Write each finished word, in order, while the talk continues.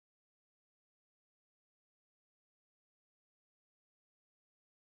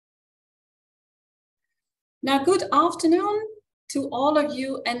Now, good afternoon to all of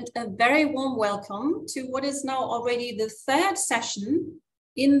you and a very warm welcome to what is now already the third session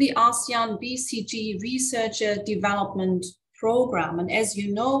in the ASEAN BCG Researcher Development Program. And as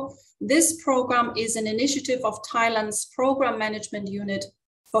you know, this program is an initiative of Thailand's Program Management Unit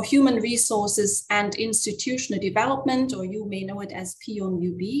for Human Resources and Institutional Development, or you may know it as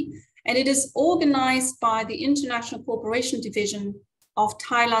PUNUB. And it is organized by the International Cooperation Division of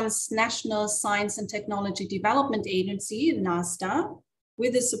Thailand's National Science and Technology Development Agency, NASDA,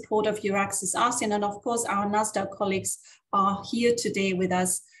 with the support of Euraxis ASEAN. And of course, our NASDA colleagues are here today with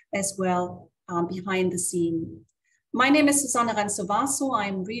us as well behind the scene. My name is Susanne Rensovaso.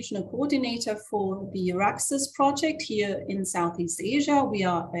 I'm regional coordinator for the Euraxis project here in Southeast Asia. We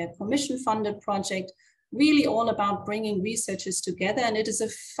are a commission-funded project, really all about bringing researchers together. And it is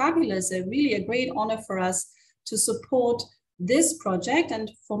really a great honor for us to support this project,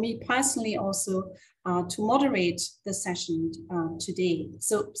 and for me personally also to moderate the session today.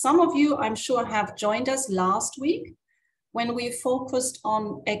 So some of you, I'm sure, have joined us last week when we focused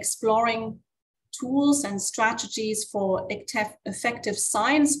on exploring tools and strategies for effective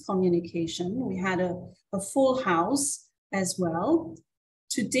science communication. We had a full house as well.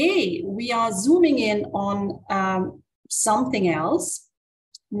 Today, we are zooming in on something else,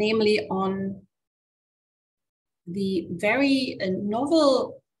 namely on the very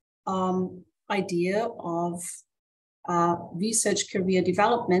novel idea of research career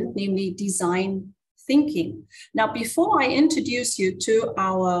development, namely design thinking. Now, before I introduce you to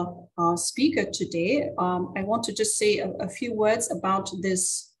our speaker today, I want to just say a few words about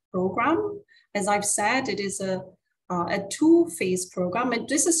this program. As I've said, it is a two-phase program, and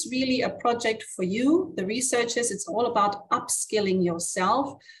this is really a project for you, the researchers. It's all about upskilling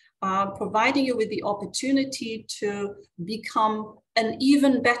yourself, providing you with the opportunity to become an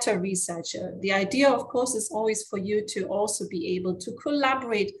even better researcher. The idea, of course, is always for you to also be able to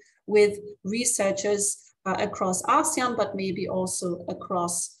collaborate with researchers across ASEAN, but maybe also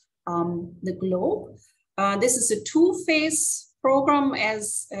across the globe. This is a two-phase program,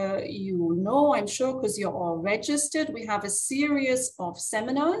 as you know, I'm sure, because you're all registered. We have a series of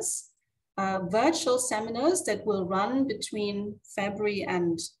seminars, virtual seminars that will run between February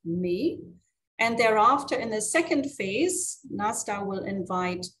and May. And thereafter, in the second phase, NASDA will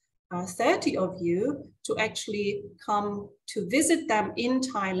invite 30 of you to actually come to visit them in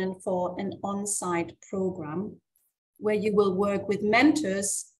Thailand for an on-site program where you will work with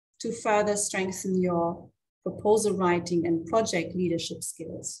mentors to further strengthen your proposal writing and project leadership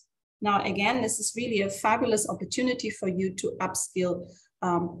skills. Now, again, this is really a fabulous opportunity for you to upskill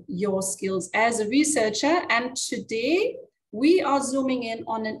your skills as a researcher. And today we are zooming in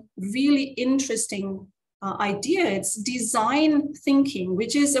on a really interesting idea. It's design thinking,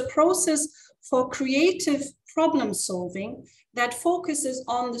 which is a process for creative problem solving that focuses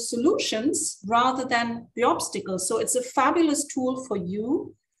on the solutions rather than the obstacles. So it's a fabulous tool for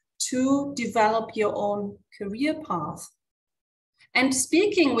you to develop your own career path. And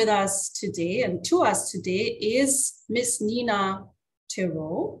speaking with us today and to us today is Miss Nina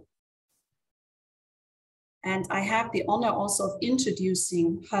Tiro. And I have the honor also of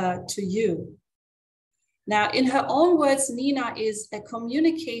introducing her to you. Now, in her own words, Nina is a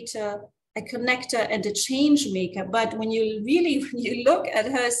communicator, a connector, and a change maker. But when you look at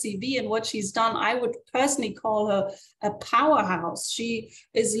her CV and what she's done, I would personally call her a powerhouse. She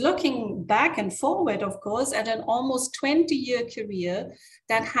is looking back and forward, of course, at an almost 20-year career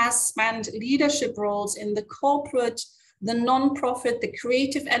that has spanned leadership roles in the corporate, the non-profit, the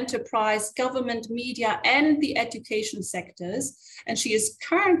creative enterprise, government, media, and the education sectors. And she is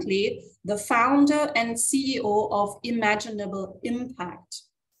currently the founder and CEO of Imaginable Impact.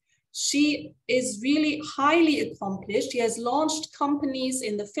 She is really highly accomplished. She has launched companies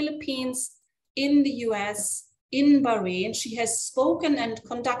in the Philippines, in the US, in Bahrain. She has spoken and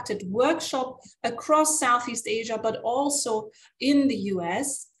conducted workshops across Southeast Asia, but also in the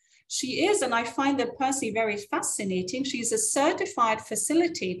US. She is, and I find that personally very fascinating, she's a certified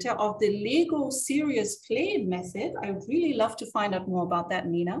facilitator of the Lego Serious Play method. I would really love to find out more about that,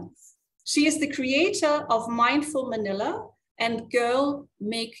 Nina. She is the creator of Mindful Manila and Girl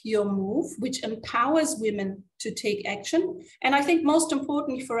Make Your Move, which empowers women to take action. And I think most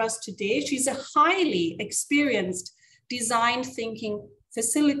importantly for us today, she's a highly experienced design thinking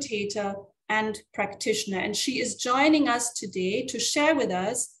facilitator and practitioner. And she is joining us today to share with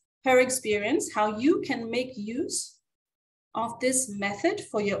us her experience, how you can make use of this method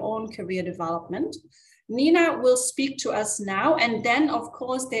for your own career development. Nina will speak to us now, and then of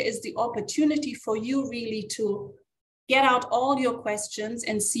course there is the opportunity for you really to get out all your questions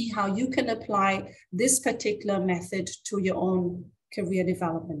and see how you can apply this particular method to your own career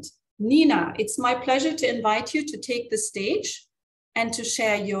development. Nina, it's my pleasure to invite you to take the stage and to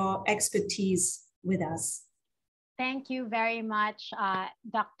share your expertise with us. Thank you very much,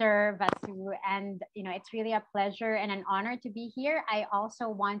 Dr. Vasu. And, it's really a pleasure and an honor to be here. I also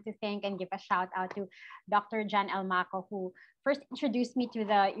want to thank and give a shout out to Dr. Jan Elmaco, who first introduced me to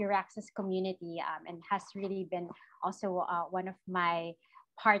the Euraxis community and has really been also one of my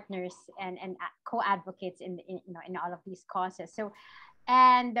partners and co-advocates in all of these causes. So,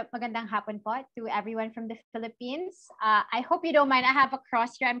 and magandang hapon po to everyone from the Philippines. I hope you don't mind. I have a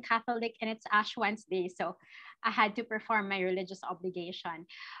cross here. I'm Catholic and it's Ash Wednesday, so I had to perform my religious obligation.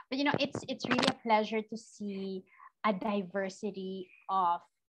 But it's really a pleasure to see a diversity of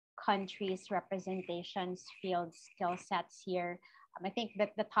countries, representations, fields, skill sets here. I think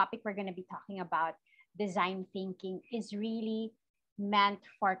that the topic we're going to be talking about, design thinking, is really meant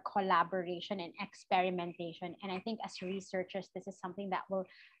for collaboration and experimentation. And I think as researchers, this is something that will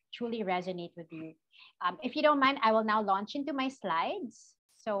truly resonate with you. If you don't mind, I will now launch into my slides.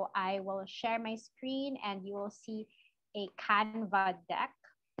 So I will share my screen and you will see a Canva deck.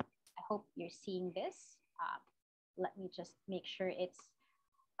 I hope you're seeing this. Let me just make sure it's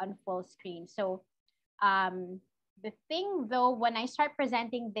on full screen. So the thing though, when I start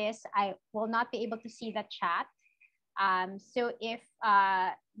presenting this, I will not be able to see the chat. So if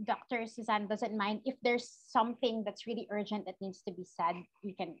Dr. Suzanne doesn't mind, if there's something that's really urgent that needs to be said,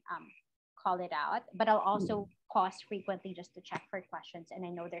 you can call it out. But I'll also pause frequently just to check for questions. And I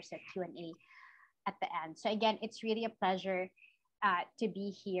know there's a Q&A at the end. So again, it's really a pleasure to be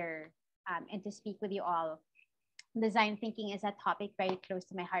here and to speak with you all. Design thinking is a topic very close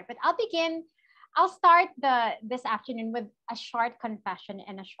to my heart. But I'll start this afternoon with a short confession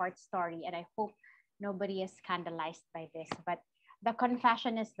and a short story. And I hope nobody is scandalized by this. But the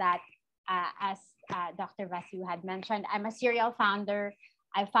confession is that, as Dr. Vasu had mentioned, I'm a serial founder.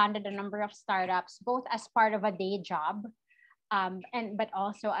 I founded a number of startups, both as part of a day job, but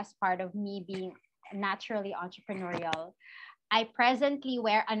also as part of me being naturally entrepreneurial. I presently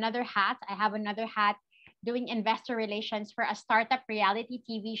wear another hat. I have another hat doing investor relations for a startup reality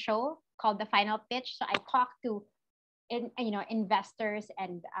TV show called The Final Pitch. So I talk to investors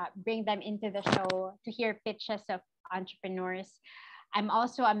and bring them into the show to hear pitches of entrepreneurs. I'm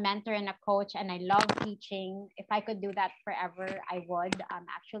also a mentor and a coach, and I love teaching. If I could do that forever, I would,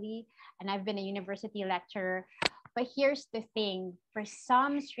 actually. And I've been a university lecturer. But here's the thing. For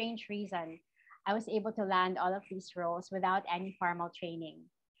some strange reason, I was able to land all of these roles without any formal training.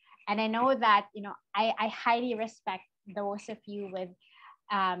 And I know that, I highly respect those of you with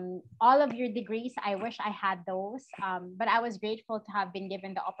all of your degrees. I wish I had those. But I was grateful to have been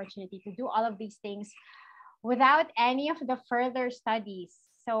given the opportunity to do all of these things without any of the further studies.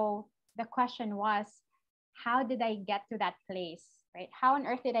 So the question was, how did I get to that place, right? How on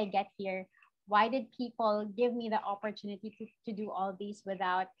earth did I get here? Why did people give me the opportunity to do all these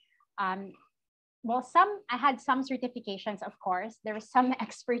without, I had some certifications, of course. There was some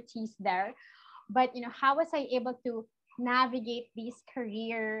expertise there. But, how was I able to navigate these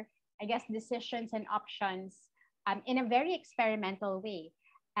career, decisions and options in a very experimental way?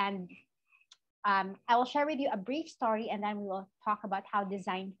 And I will share with you a brief story, and then we will talk about how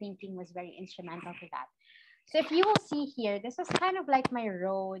design thinking was very instrumental to that. So if you will see here, this is kind of like my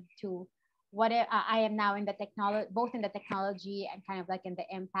road to what I am now in the technology, both in the technology and kind of like in the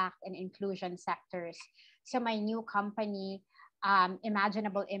impact and inclusion sectors. So my new company,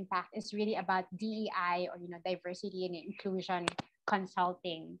 Imaginable Impact, is really about DEI, or diversity and inclusion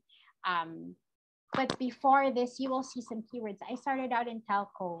consulting. But before this, you will see some keywords. I started out in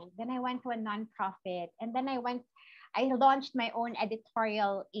telco, then I went to a nonprofit, and then I launched my own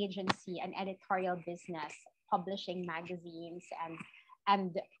editorial agency, an editorial business, publishing magazines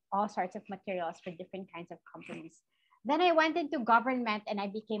and all sorts of materials for different kinds of companies. Then I went into government and I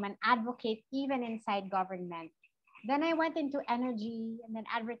became an advocate even inside government. Then I went into energy and then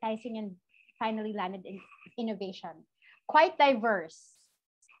advertising, and finally landed in innovation. Quite diverse,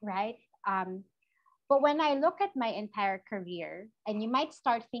 right? But when I look at my entire career, and you might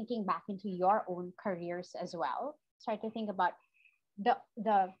start thinking back into your own careers as well, start to think about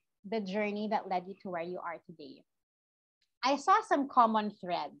the journey that led you to where you are today. I saw some common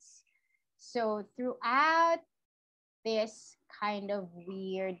threads. So throughout this kind of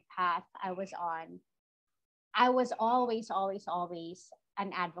weird path I was on, I was always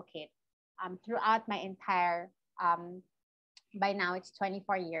an advocate. Throughout my entire, by now it's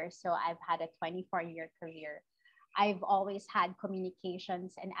 24 years, so I've had a 24-year career. I've always had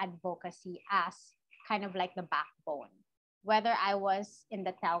communications and advocacy as kind of like the backbone. Whether I was in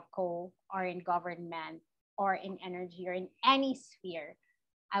the telco or in government or in energy or in any sphere,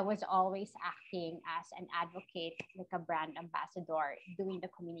 I was always acting as an advocate, like a brand ambassador, doing the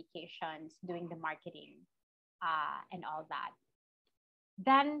communications, doing the marketing, and all that.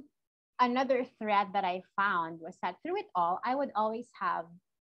 Then another thread that I found was that through it all, I would always have,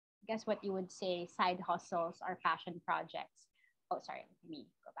 guess what you would say, side hustles or passion projects. Oh, sorry, let me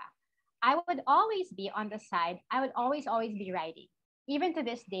go back. I would always be on the side. I would always be writing. Even to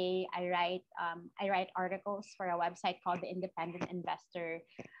this day, I write articles for a website called The Independent Investor.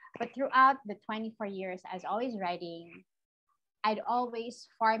 But throughout the 24 years, I was always writing. I'd always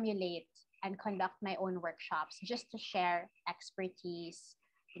formulate and conduct my own workshops just to share expertise,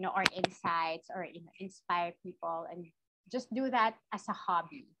 or insights, or inspire people, and just do that as a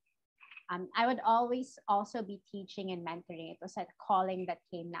hobby. I would always also be teaching and mentoring. It was a calling that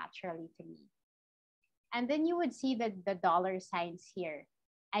came naturally to me. And then you would see the dollar signs here.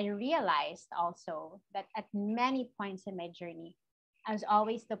 I realized also that at many points in my journey, I was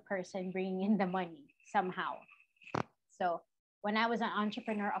always the person bringing in the money somehow. So when I was an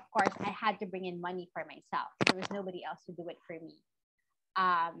entrepreneur, of course, I had to bring in money for myself. There was nobody else to do it for me.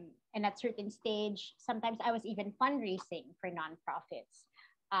 And at certain stage, sometimes I was even fundraising for nonprofits.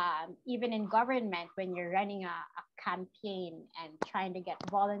 Even in government, when you're running a campaign and trying to get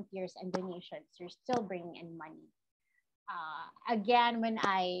volunteers and donations, you're still bringing in money. Again, when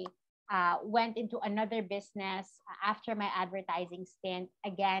I went into another business after my advertising stint,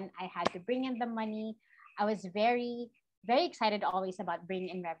 again, I had to bring in the money. I was very, very excited always about bringing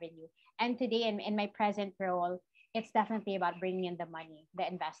in revenue. And today, in my present role, it's definitely about bringing in the money, the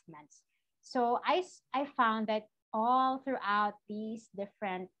investments. So I found that all throughout these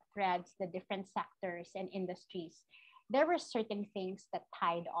different threads, the different sectors and industries, there were certain things that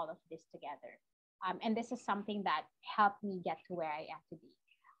tied all of this together. And this is something that helped me get to where I am today.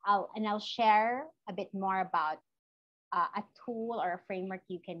 I'll share a bit more about a tool or a framework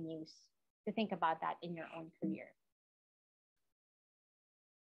you can use to think about that in your own career.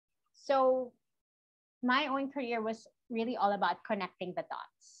 So my own career was really all about connecting the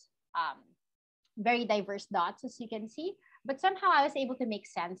dots. Very diverse dots, as you can see, but somehow I was able to make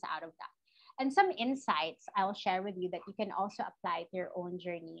sense out of that. And some insights I'll share with you that you can also apply to your own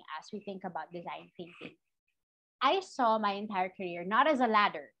journey as we think about design thinking. I saw my entire career not as a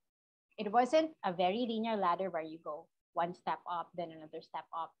ladder. It wasn't a very linear ladder where you go one step up, then another step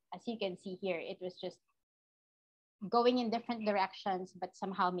up. As you can see here, it was just going in different directions, but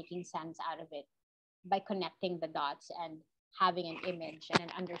somehow making sense out of it by connecting the dots and having an image and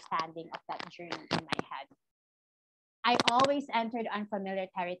an understanding of that journey in my head. I always entered unfamiliar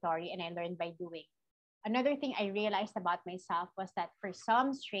territory and I learned by doing. Another thing I realized about myself was that for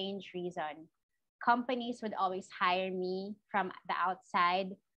some strange reason, companies would always hire me from the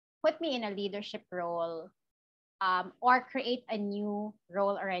outside, put me in a leadership role, or create a new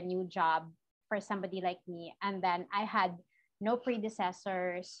role or a new job for somebody like me. And then I had no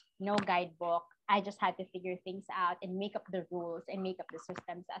predecessors, no guidebook. I just had to figure things out and make up the rules and make up the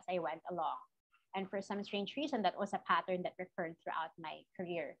systems as I went along. And for some strange reason, that was a pattern that recurred throughout my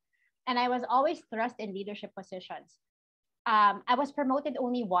career. And I was always thrust in leadership positions. I was promoted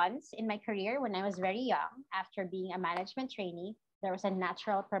only once in my career when I was very young. After being a management trainee, there was a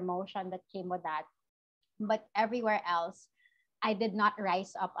natural promotion that came with that. But everywhere else, I did not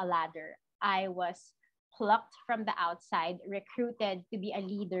rise up a ladder. I was plucked from the outside, recruited to be a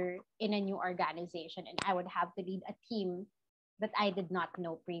leader in a new organization, and I would have to lead a team that I did not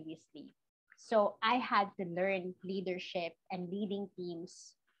know previously. So I had to learn leadership and leading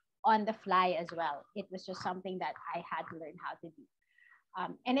teams on the fly as well. It was just something that I had to learn how to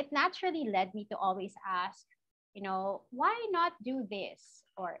do. And it naturally led me to always ask, why not do this?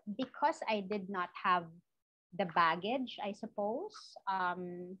 Or because I did not have the baggage, I suppose,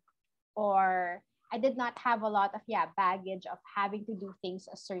 or I did not have a lot of baggage of having to do things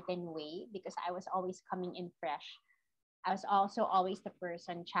a certain way because I was always coming in fresh. I was also always the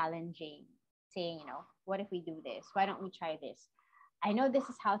person challenging, saying, what if we do this? Why don't we try this? I know this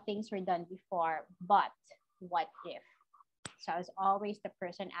is how things were done before, but what if? So I was always the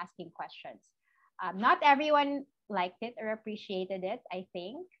person asking questions. Not everyone liked it or appreciated it, I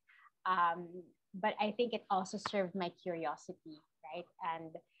think. But I think it also served my curiosity, right?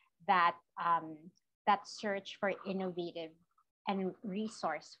 And that that search for innovative and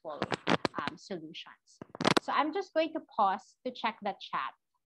resourceful solutions. So I'm just going to pause to check the chat,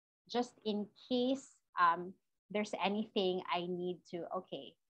 just in case there's anything I need to.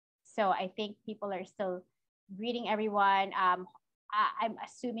 Okay, so I think people are still greeting everyone. I'm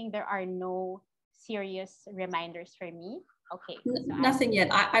assuming there are no serious reminders for me? Okay. So Nothing yet.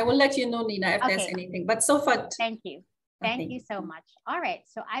 I will let you know, Nina, if there's anything. But so far, thank you. Nothing. Thank you so much. All right.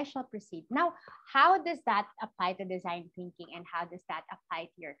 So I shall proceed. Now, how does that apply to design thinking and how does that apply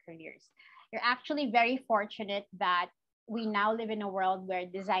to your careers? You're actually very fortunate that we now live in a world where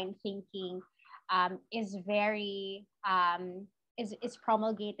design thinking is very is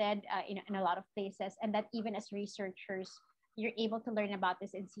promulgated in a lot of places, and that even as researchers, you're able to learn about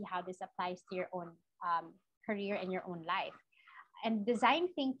this and see how this applies to your own career and your own life. And design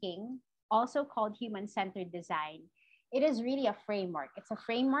thinking, also called human-centered design, it is really a framework. It's a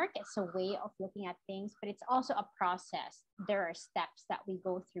framework, it's a way of looking at things, but it's also a process. There are steps that we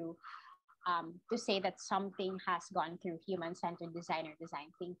go through to say that something has gone through human-centered design or design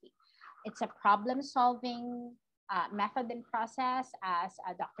thinking. It's a problem-solving method and process, as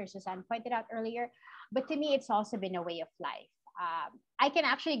Dr. Suzanne pointed out earlier. But to me, it's also been a way of life. I can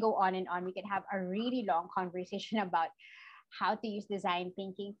actually go on and on. We can have a really long conversation about how to use design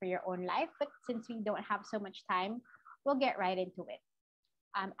thinking for your own life. But since we don't have so much time, we'll get right into it.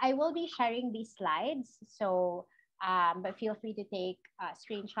 I will be sharing these slides. So, but feel free to take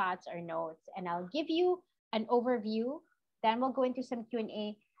screenshots or notes, and I'll give you an overview. Then we'll go into some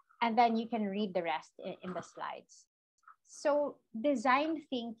Q&A, and then you can read the rest in the slides. So design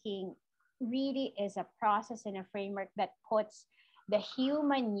thinking really is a process and a framework that puts the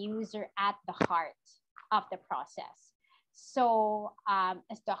human user at the heart of the process. So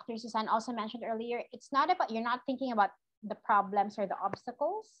as Dr. Suzanne also mentioned earlier, it's not about, you're not thinking about the problems or the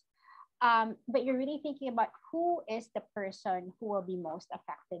obstacles, but you're really thinking about who is the person who will be most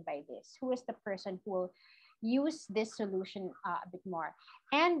affected by this, who is the person who will use this solution a bit more.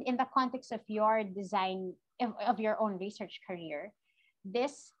 And in the context of your design, of your own research career,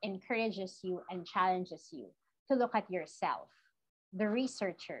 this encourages you and challenges you to look at yourself, the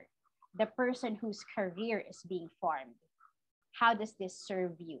researcher, the person whose career is being formed. How does this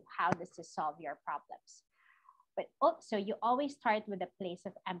serve you? How does this solve your problems? But also, you always start with a place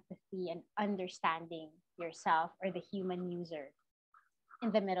of empathy and understanding yourself or the human user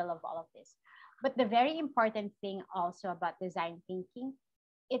in the middle of all of this. But the very important thing also about design thinking,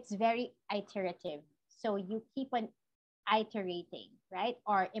 it's very iterative. So you keep on iterating, right?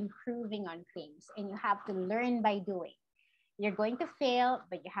 Or improving on things, and you have to learn by doing. You're going to fail,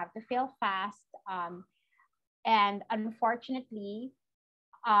 but you have to fail fast. And unfortunately,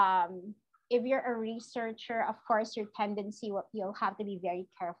 if you're a researcher, of course, your tendency, you'll have to be very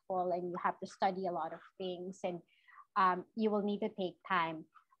careful and you have to study a lot of things, and you will need to take time.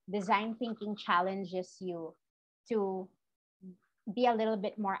 Design thinking challenges you to be a little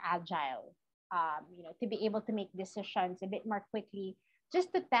bit more agile, to be able to make decisions a bit more quickly,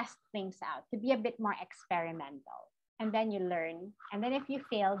 just to test things out, to be a bit more experimental. And then you learn. And then if you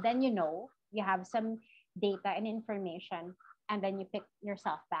fail, then you have some data and information, and then you pick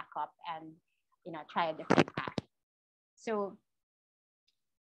yourself back up and try a different path. So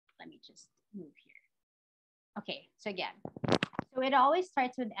let me just move here. Okay, so again, so it always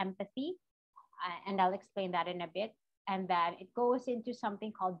starts with empathy, and I'll explain that in a bit. And then it goes into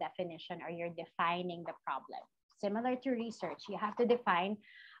something called definition, or you're defining the problem. Similar to research, you have to define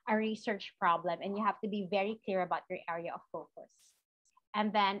a research problem, and you have to be very clear about your area of focus.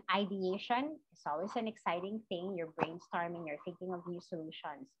 And then ideation is always an exciting thing. You're brainstorming, you're thinking of new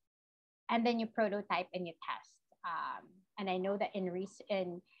solutions. And then you prototype and you test. And I know that in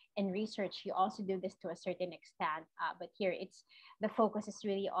research, you also do this to a certain extent. But here, the focus is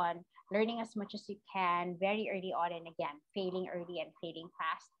really on learning as much as you can very early on, and again, failing early and failing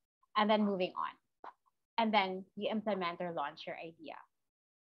fast, and then moving on. And then you implement or launch your idea.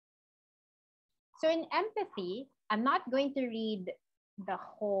 So in empathy, I'm not going to read the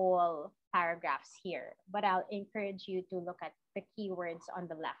whole paragraphs here, but I'll encourage you to look at the keywords on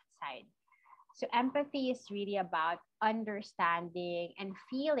the left side. So empathy is really about understanding and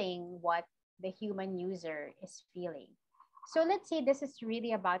feeling what the human user is feeling. So let's say this is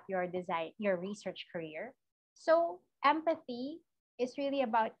really about your research career. So empathy is really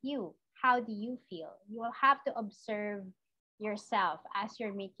about you. How do you feel? You will have to observe yourself as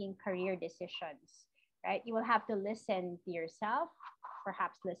you're making career decisions, right? You will have to listen to yourself,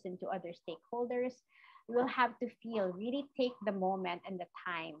 perhaps listen to other stakeholders. You will have to really take the moment and the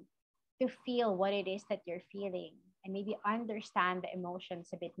time to feel what it is that you're feeling, and maybe understand the emotions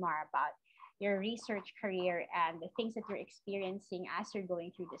a bit more about your research career and the things that you're experiencing as you're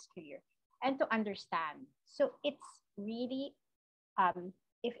going through this career, and to understand. So it's really,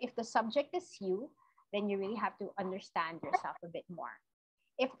 if the subject is you, then you really have to understand yourself a bit more.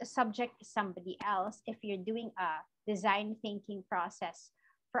 If the subject is somebody else, if you're doing a design thinking process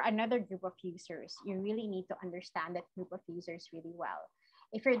for another group of users, you really need to understand that group of users really well.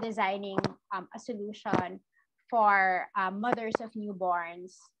 If you're designing a solution for mothers of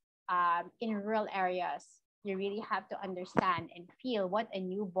newborns in rural areas, you really have to understand and feel what a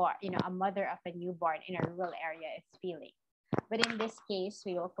newborn, a mother of a newborn in a rural area is feeling. But in this case,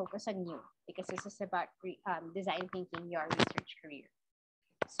 we will focus on you because this is about design thinking your research career.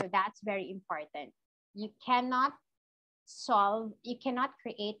 So that's very important. You cannot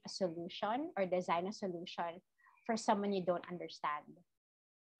create a solution or design a solution for someone you don't understand,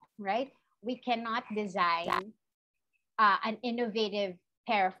 right? We cannot design an innovative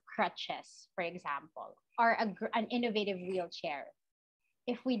pair of crutches, for example, or an innovative wheelchair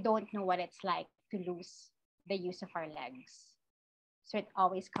if we don't know what it's like to lose the use of our legs. So it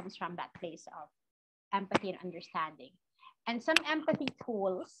always comes from that place of empathy and understanding. And some empathy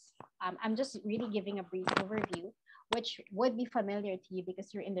tools, I'm just really giving a brief overview, which would be familiar to you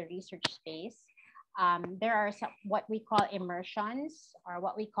because you're in the research space. There are some, what we call immersions or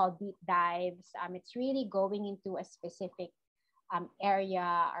what we call deep dives. It's really going into a specific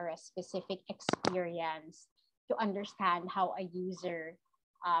area or a specific experience to understand how a user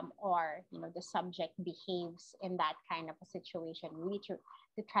or the subject behaves in that kind of a situation, really to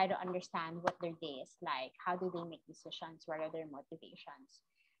try to understand what their day is like, how do they make decisions, what are their motivations,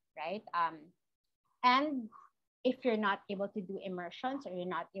 right? And if you're not able to do immersions or you're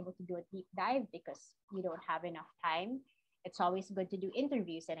not able to do a deep dive because you don't have enough time, it's always good to do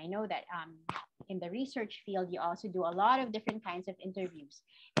interviews. And I know that in the research field, you also do a lot of different kinds of interviews.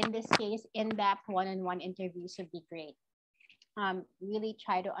 In this case, in-depth one-on-one interviews would be great. Really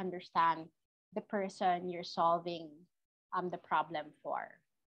try to understand the person you're solving the problem for.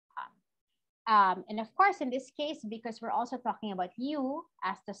 And of course, in this case, because we're also talking about you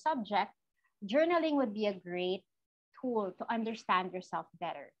as the subject, journaling would be a great tool to understand yourself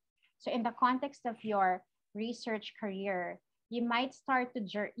better. So in the context of your research career, you might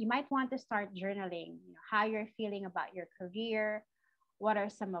want to start journaling, how you're feeling about your career, what are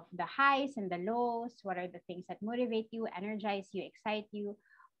some of the highs and the lows, what are the things that motivate you, energize you, excite you,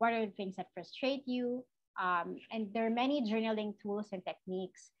 what are the things that frustrate you. And there are many journaling tools and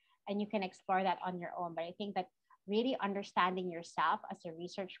techniques, and you can explore that on your own. But I think that really understanding yourself as a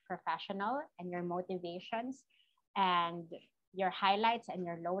research professional and your motivations and your highlights and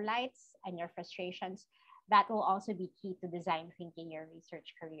your lowlights and your frustrations, that will also be key to design thinking your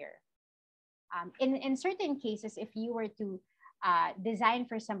research career. In certain cases, if you were to design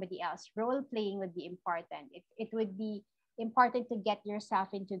for somebody else, role playing would be important. It would be important to get yourself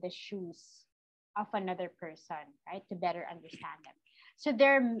into the shoes of another person, right? To better understand them. So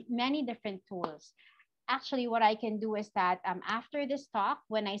there are many different tools. Actually, what I can do is that after this talk,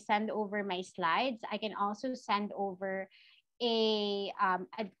 when I send over my slides, I can also send over an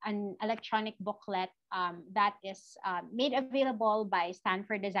electronic booklet that is made available by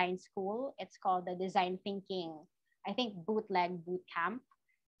Stanford Design School. It's called the Design Thinking, I think, Bootleg Bootcamp.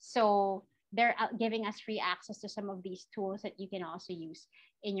 So they're giving us free access to some of these tools that you can also use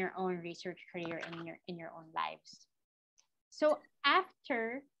in your own research career and in your own lives. So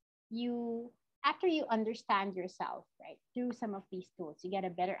after you understand yourself, right, through some of these tools, you get a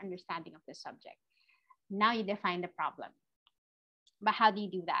better understanding of the subject. Now you define the problem. But how do you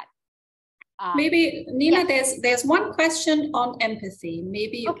do that? Maybe, Nina, yes. there's one question on empathy.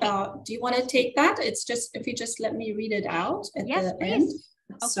 Maybe, okay. Do you want to take that? It's just, if you just let me read it out at the end. Okay.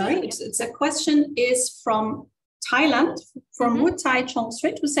 Sorry, it's a question is from Thailand, from Wutai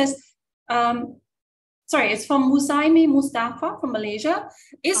Chongsrit, who says, sorry, it's from Musaimi Mustafa from Malaysia.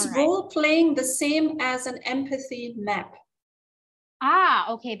 Is role-playing the same as an empathy map?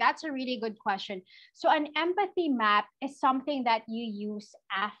 Okay, that's a really good question. So an empathy map is something that you use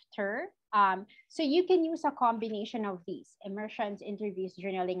after. So you can use a combination of these: immersions, interviews,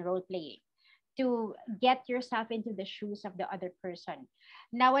 journaling, role-playing, to get yourself into the shoes of the other person.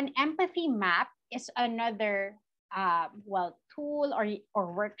 Now, an empathy map is another tool or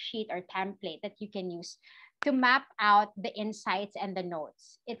worksheet or template that you can use to map out the insights and the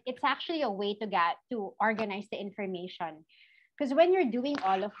notes. It's actually a way to organize the information. Because when you're doing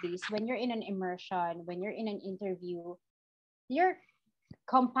all of these, when you're in an immersion, when you're in an interview, you're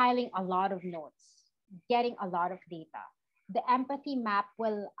compiling a lot of notes, getting a lot of data. The empathy map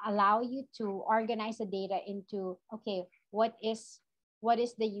will allow you to organize the data into, okay, what is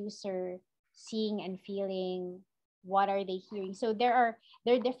the user seeing and feeling? What are they hearing? So there are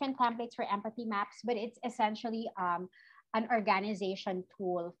different templates for empathy maps, but it's essentially an organization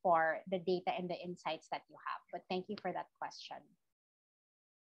tool for the data and the insights that you have. But thank you for that question.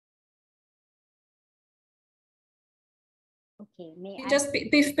 Okay, may I? Just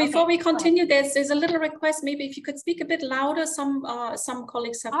before Okay, we go ahead. continue, there's a little request. Maybe if you could speak a bit louder. Some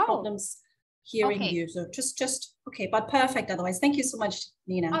colleagues have problems hearing okay. you. So just okay, but perfect otherwise. Thank you so much,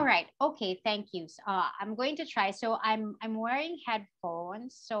 Nina. All right. Okay. Thank you. I'm going to try. So I'm wearing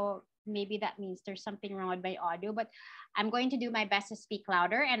headphones. So maybe that means there's something wrong with my audio, but I'm going to do my best to speak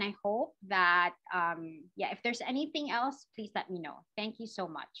louder. And I hope that yeah, if there's anything else, please let me know. Thank you so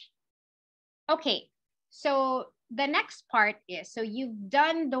much. Okay. So the next part is, so you've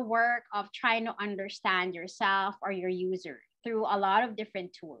done the work of trying to understand yourself or your user through a lot of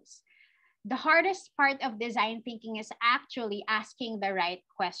different tools. The hardest part of design thinking is actually asking the right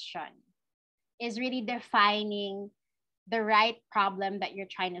question, is really defining the right problem that you're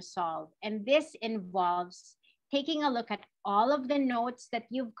trying to solve. And this involves taking a look at all of the notes that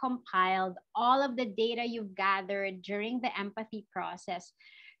you've compiled, all of the data you've gathered during the empathy process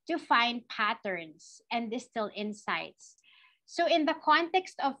to find patterns and distill insights. So in the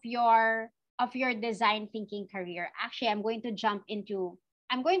context of your design thinking career, actually I'm going to jump into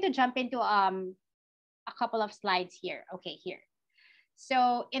a couple of slides here. Okay, here.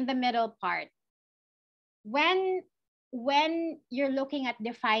 So in the middle part, when you're looking at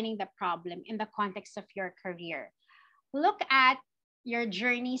defining the problem in the context of your career, look at your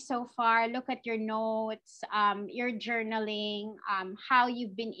journey so far, look at your notes, your journaling, how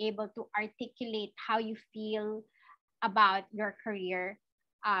you've been able to articulate how you feel about your career.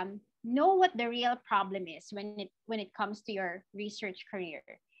 Know what the real problem is when it comes to your research career.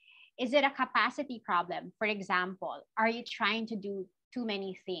 Is it a capacity problem? For example, are you trying to do too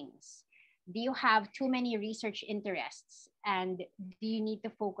many things? Do you have too many research interests? And do you need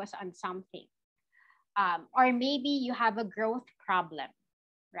to focus on something? Or maybe you have a growth problem,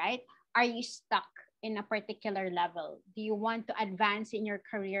 right? Are you stuck in a particular level? Do you want to advance in your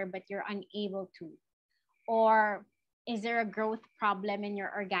career, but you're unable to? Or is there a growth problem in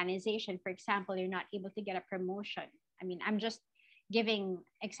your organization? For example, you're not able to get a promotion. I mean, I'm just giving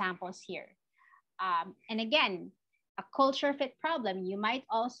examples here. And again, a culture fit problem. You might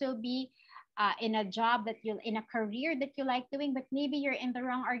also be in a job in a career that you like doing, but maybe you're in the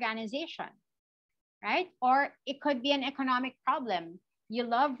wrong organization, right? Or it could be an economic problem. You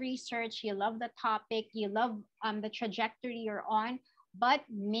love research, you love the topic, you love the trajectory you're on, but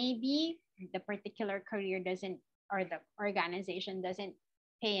maybe the particular career doesn't, or the organization doesn't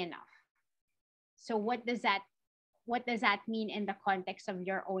pay enough. So what does that mean in the context of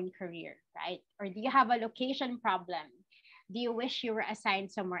your own career, right? Or do you have a location problem? Do you wish you were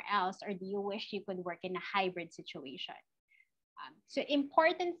assigned somewhere else, or do you wish you could work in a hybrid situation? So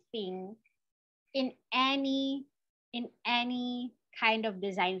important thing in any kind of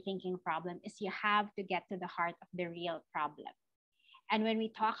design thinking problem is you have to get to the heart of the real problem. And when we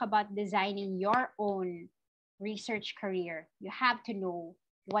talk about designing your own research career, you have to know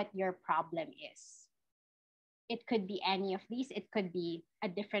what your problem is. It could be any of these. It could be a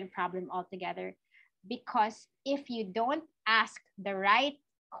different problem altogether. Because if you don't ask the right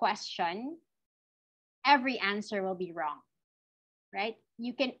question, every answer will be wrong, right?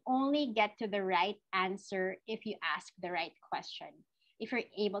 You can only get to the right answer if you ask the right question, if you're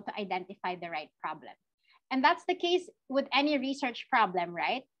able to identify the right problem. And that's the case with any research problem,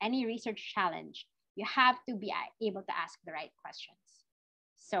 right? Any research challenge. You have to be able to ask the right questions.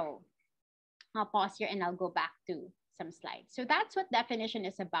 So I'll pause here and I'll go back to some slides. So that's what definition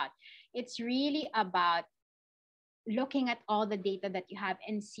is about. It's really about looking at all the data that you have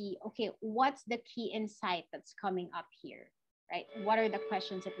and see, okay, what's the key insight that's coming up here, right? What are the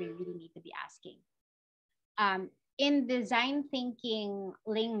questions that we really need to be asking? In design thinking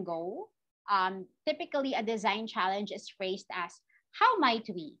lingo, typically a design challenge is phrased as, how might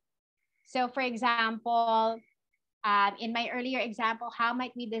we? So for example, in my earlier example, how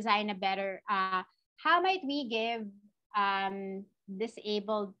might we design a better, how might we give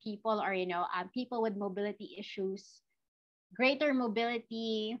disabled people, or people with mobility issues greater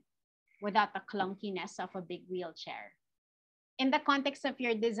mobility without the clunkiness of a big wheelchair? In the context of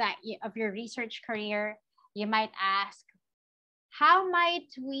your design, of your research career, you might ask, how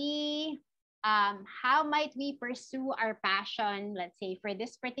might we pursue our passion, let's say for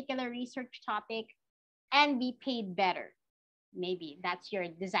this particular research topic, and be paid better? Maybe that's your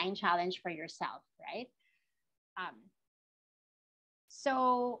design challenge for yourself, right?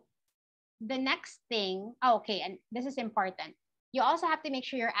 So the next thing, okay, and this is important. You also have to make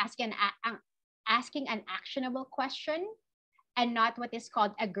sure you're asking an actionable question and not what is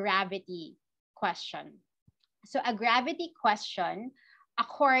called a gravity question. So a gravity question,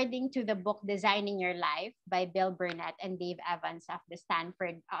 according to the book Designing Your Life by Bill Burnett and Dave Evans of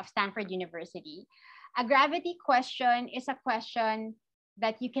Stanford University, A gravity question is a question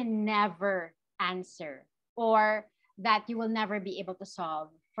that you can never answer or that you will never be able to solve.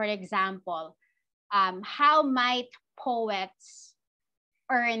 For example, how might poets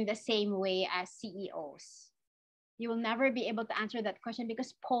earn the same way as CEOs? You will never be able to answer that question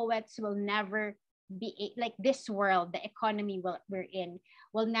because poets will never be like this world, the economy we're in,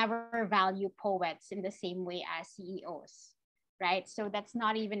 will never value poets in the same way as CEOs, right? So that's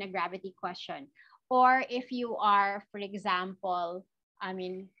not even a gravity question. Or if you are, for example, I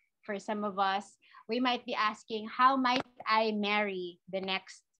mean, for some of us, we might be asking, how might I marry the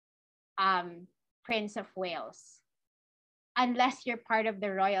next Prince of Wales? Unless you're part of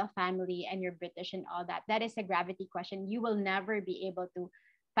the royal family and you're British and all that, that is a gravity question. You will never be able to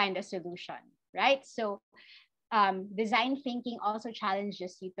find a solution, right? So design thinking also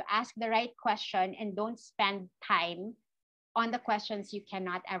challenges you to ask the right question and don't spend time on the questions you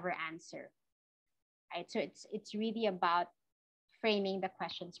cannot ever answer, right? So it's really about framing the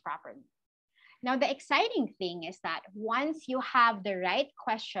questions properly. Now, the exciting thing is that once you have the right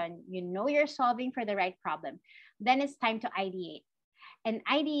question, you know you're solving for the right problem, then it's time to ideate. And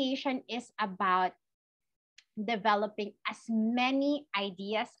ideation is about developing as many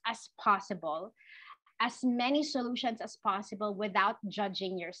ideas as possible, as many solutions as possible without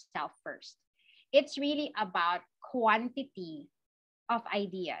judging yourself first. It's really about quantity of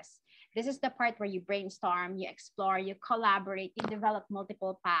ideas. This is the part where you brainstorm, you explore, you collaborate, you develop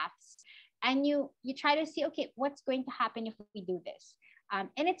multiple paths, and you try to see, okay, what's going to happen if we do this? And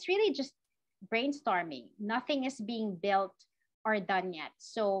it's really just brainstorming. Nothing is being built or done yet,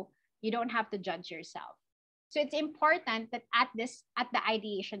 so you don't have to judge yourself. So it's important that at the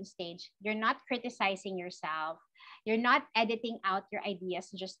ideation stage, you're not criticizing yourself, you're not editing out your ideas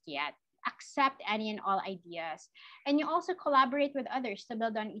just yet. Accept any and all ideas, and you also collaborate with others to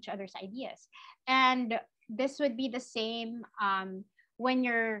build on each other's ideas. And this would be the same when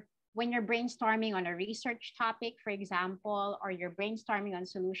you're brainstorming on a research topic, for example, or you're brainstorming on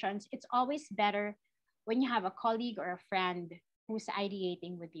solutions. It's always better when you have a colleague or a friend who's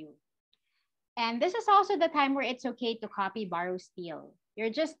ideating with you. And this is also the time where it's okay to copy, borrow, steal. You're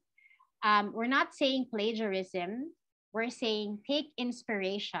just we're not saying plagiarism, we're saying take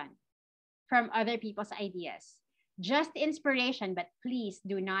inspiration from other people's ideas. Just inspiration, but please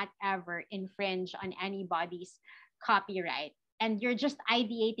do not ever infringe on anybody's copyright. And you're just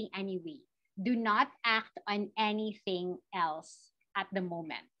ideating anyway. Do not act on anything else at the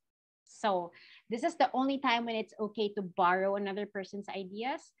moment. So this is the only time when it's okay to borrow another person's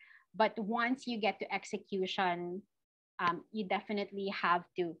ideas. But once you get to execution, you definitely have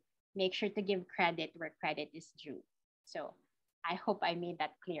to make sure to give credit where credit is due. So I hope I made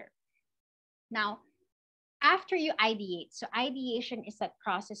that clear. Now, after you ideate, so ideation is that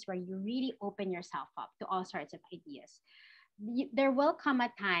process where you really open yourself up to all sorts of ideas. There will come a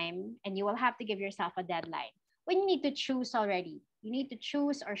time, and you will have to give yourself a deadline, when you need to choose already. You need to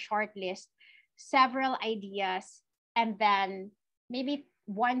choose or shortlist several ideas, and then maybe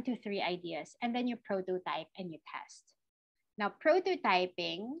 1 to 3 ideas, and then you prototype and you test. Now,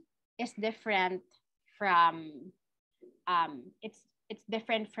 prototyping is different from it's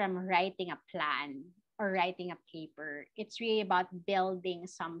different from writing a plan or writing a paper. It's really about building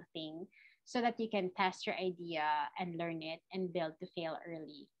something so that you can test your idea and learn it and build to fail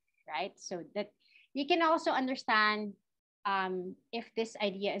early, right? So that you can also understand if this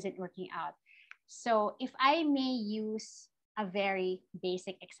idea isn't working out. So if I may use a very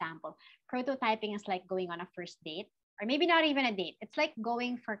basic example, prototyping is like going on a first date, or maybe not even a date. It's like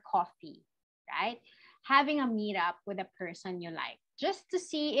going for coffee, right? Having a meetup with a person you like, just to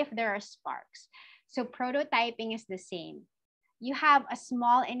see if there are sparks. So prototyping is the same. You have a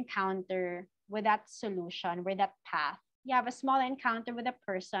small encounter with that solution, with that path. You have a small encounter with a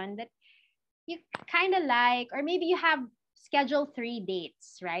person that you kind of like, or maybe you have scheduled 3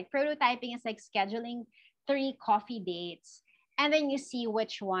 dates, right? Prototyping is like scheduling 3 coffee dates, and then you see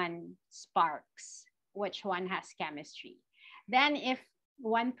which one sparks, which one has chemistry. Then if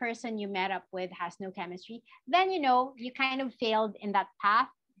one person you met up with has no chemistry, then you kind of failed in that path,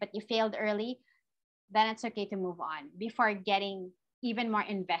 but you failed early. Then it's okay to move on before getting even more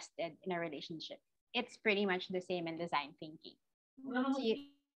invested in a relationship. It's pretty much the same in design thinking. Well, So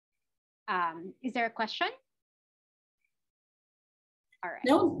is there a question? All right.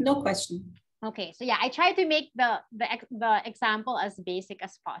 no question. Okay, so yeah, I try to make the example as basic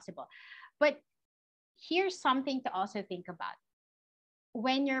as possible. But here's something to also think about.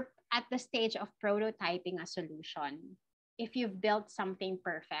 When you're at the stage of prototyping a solution, if you've built something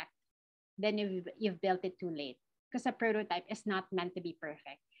perfect, then you've built it too late, because a prototype is not meant to be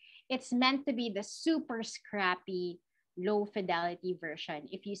perfect. It's meant to be the super scrappy, low fidelity version.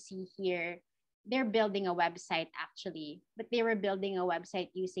 If you see here, they're building a website actually, but they were building a website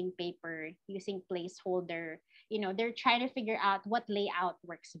using paper, using placeholder. They're trying to figure out what layout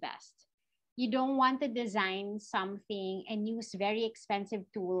works best. You don't want to design something and use very expensive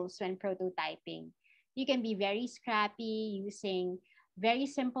tools when prototyping. You can be very scrappy using very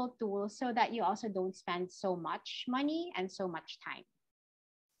simple tools so that you also don't spend so much money and so much time.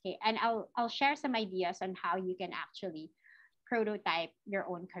 Okay, and I'll share some ideas on how you can actually prototype your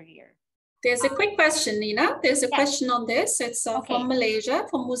own career. There's a quick question, Nina. There's a yes. question on this. It's Okay. from Malaysia,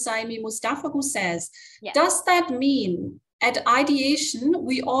 from Muzaimi Mustafa, who says, Yes. does that mean at ideation,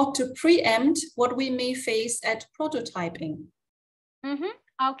 we ought to preempt what we may face at prototyping?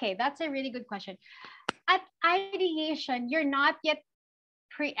 Okay, that's a really good question. At ideation, you're not yet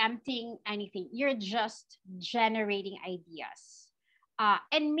preempting anything. You're just generating ideas.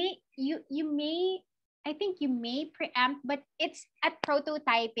 And I think you may preempt, but it's at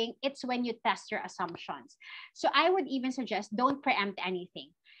prototyping, it's when you test your assumptions. So I would even suggest don't preempt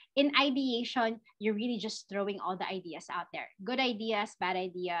anything. In ideation, you're really just throwing all the ideas out there. Good ideas, bad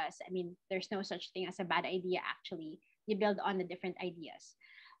ideas. I mean, there's no such thing as a bad idea, actually. You build on the different ideas.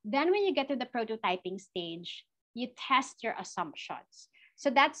 Then when you get to the prototyping stage, you test your assumptions. So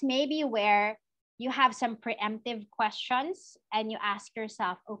that's maybe where you have some preemptive questions and you ask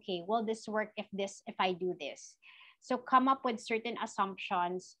yourself, okay, will this work if I do this? So come up with certain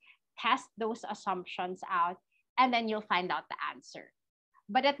assumptions, test those assumptions out, and then you'll find out the answer.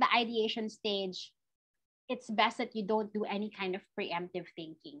 But at the ideation stage, it's best that you don't do any kind of preemptive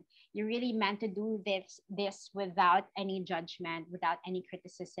thinking. You're really meant to do this without any judgment, without any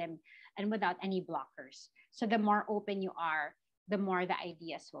criticism, and without any blockers. So the more open you are, the more the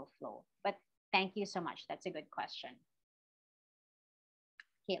ideas will flow. But thank you so much. That's a good question.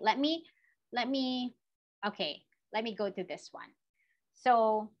 Okay, let me go to this one.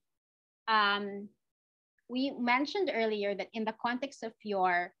 So we mentioned earlier that in the context of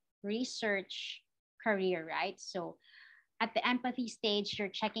your research career, right? So at the empathy stage, you're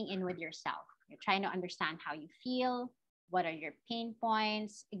checking in with yourself. You're trying to understand how you feel, what are your pain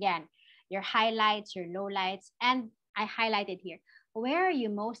points, again, your highlights, your lowlights, and I highlighted here, where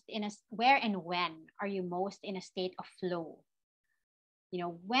and when are you most in a state of flow?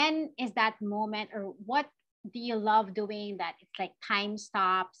 When is that moment, or what do you love doing that it's like time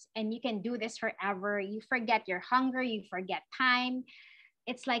stops and you can do this forever? You forget your hunger, you forget time.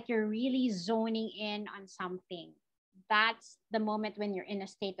 It's like you're really zoning in on something. That's the moment when you're in a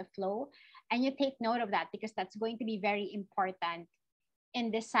state of flow. And you take note of that because that's going to be very important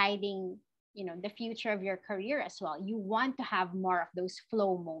in deciding, the future of your career as well. You want to have more of those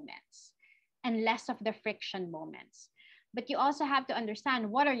flow moments and less of the friction moments. But you also have to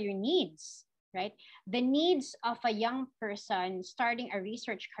understand what are your needs, right? The needs of a young person starting a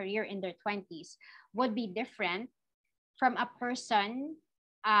research career in their 20s would be different from a person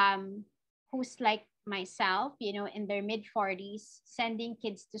who's like myself, in their mid 40s, sending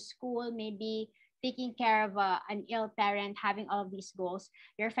kids to school, maybe taking care of an ill parent, having all of these goals.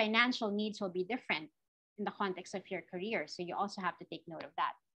 Your financial needs will be different in the context of your career. So you also have to take note of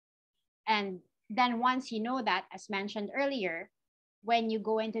that. And then once you know that, as mentioned earlier, when you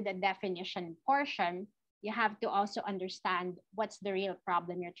go into the definition portion, you have to also understand what's the real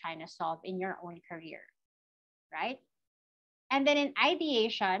problem you're trying to solve in your own career, right? And then in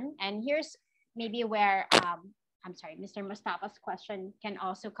ideation, and here's maybe where, Mr. Mustafa's question can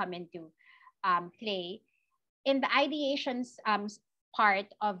also come into play. In the ideations part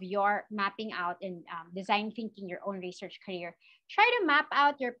of your mapping out and design thinking your own research career, try to map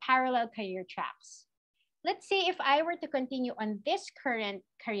out your parallel career tracks. Let's say if I were to continue on this current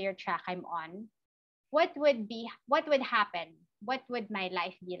career track I'm on, what would happen? What would my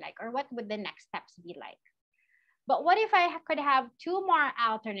life be like? Or what would the next steps be like? But what if I could have two more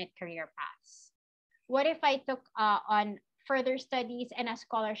alternate career paths? What if I took on further studies and a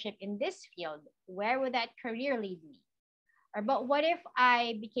scholarship in this field? Where would that career lead me? But what if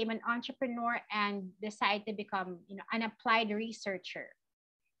I became an entrepreneur and decide to become, an applied researcher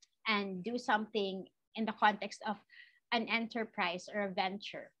and do something in the context of an enterprise or a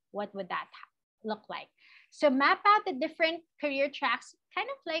venture? What would that look like? So map out the different career tracks, kind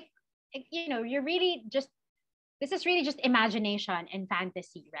of like, you're really just, this is really just imagination and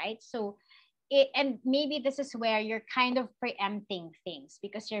fantasy, right? So and maybe this is where you're kind of preempting things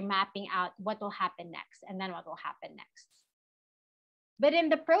because you're mapping out what will happen next and then what will happen next. But in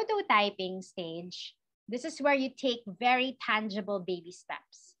the prototyping stage, this is where you take very tangible baby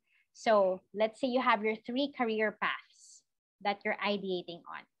steps. So let's say you have your 3 career paths that you're ideating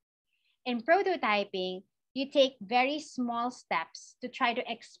on. In prototyping, you take very small steps to try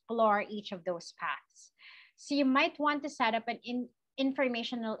to explore each of those paths. So you might want to set up an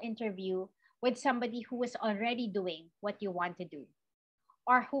informational interview with somebody who is already doing what you want to do,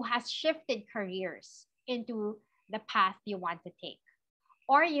 or who has shifted careers into the path you want to take.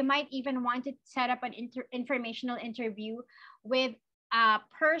 Or you might even want to set up an informational interview with a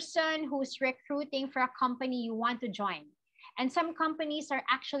person who's recruiting for a company you want to join. And some companies are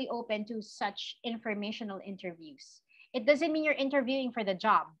actually open to such informational interviews. It doesn't mean you're interviewing for the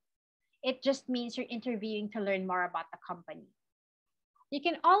job. It just means you're interviewing to learn more about the company. You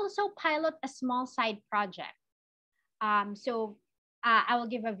can also pilot a small side project. I will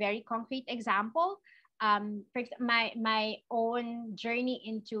give a very concrete example. My own journey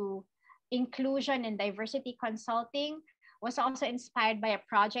into inclusion and diversity consulting was also inspired by a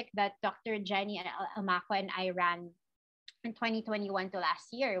project that Dr. Jenny Almaco and I ran in 2021 to last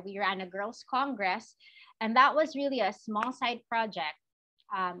year. We ran a girls' congress, and that was really a small side project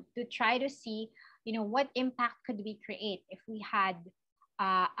to try to see, what impact could we create if we had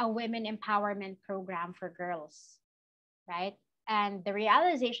a women empowerment program for girls, right? And the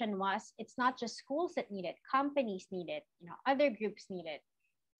realization was it's not just schools that need it, companies need it, other groups need it.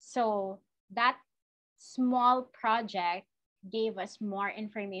 So that small project gave us more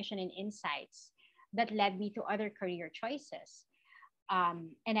information and insights that led me to other career choices.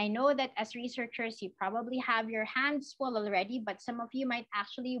 And I know that as researchers, you probably have your hands full already, but some of you might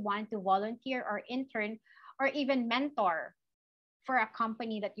actually want to volunteer or intern or even mentor for a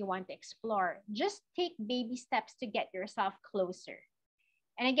company that you want to explore. Just take baby steps to get yourself closer.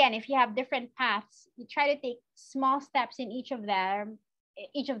 And again, if you have different paths, you try to take small steps in each of them,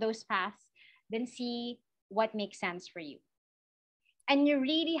 each of those paths, then see what makes sense for you. And you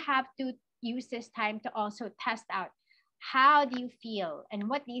really have to use this time to also test out, how do you feel and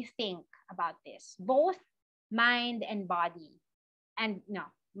what do you think about this, both mind and body, and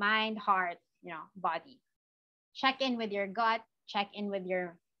mind, heart, body. Check in with your gut, check in with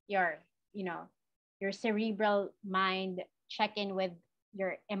your cerebral mind, check in with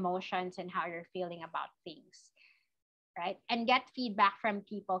your emotions and how you're feeling about things, right? And get feedback from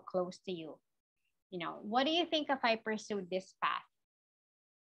people close to you. What do you think if I pursued this path?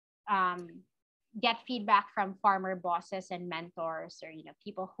 Get feedback from former bosses and mentors, or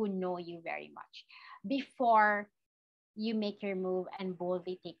people who know you very much before you make your move and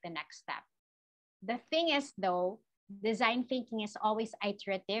boldly take the next step. The thing is, though, design thinking is always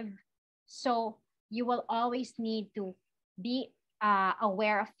iterative, so you will always need to be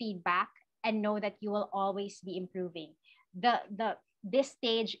aware of feedback and know that you will always be improving. This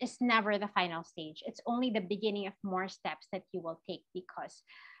stage is never the final stage. It's only the beginning of more steps that you will take, because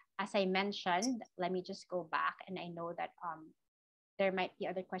as I mentioned, let me just go back, and I know that there might be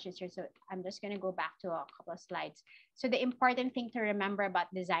other questions here, so I'm just going to go back to a couple of slides. So the important thing to remember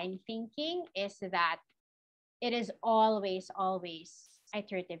about design thinking is that it is always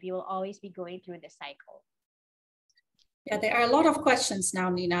iterative. You will always be going through the cycle. Yeah, there are a lot of questions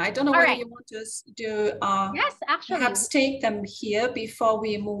now, Nina. I don't know whether you want to do yes, actually, perhaps take them here before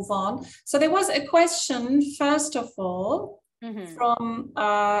we move on. So there was a question, first of all, from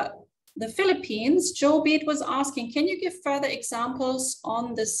the Philippines. Joe Beat was asking, can you give further examples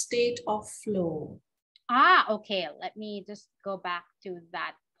on the state of flow? Okay. Let me just go back to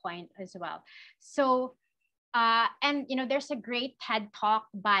that point as well. So, and there's a great TED talk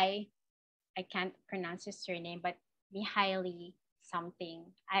by, I can't pronounce his surname, but Mihaly something.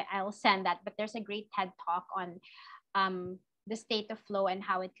 I'll send that, but there's a great TED talk on the state of flow and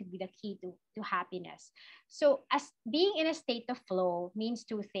how it could be the key to happiness. So as being in a state of flow means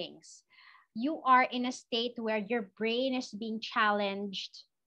two things. You are in a state where your brain is being challenged.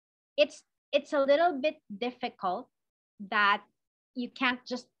 It's a little bit difficult that you can't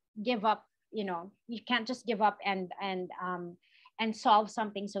just give up, you can't just give up and solve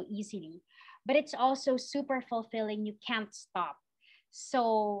something so easily. But it's also super fulfilling. You can't stop.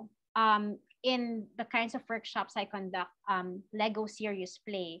 So in the kinds of workshops I conduct, Lego serious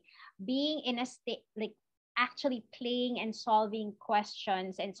play, being in a state, like actually playing and solving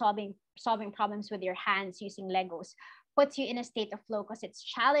questions and solving problems with your hands using Legos, puts you in a state of flow, because it's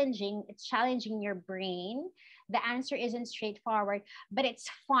challenging your brain. The answer isn't straightforward, but it's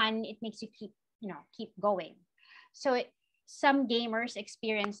fun. It makes you keep going. So some gamers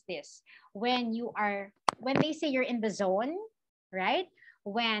experience this when they say you're in the zone, right?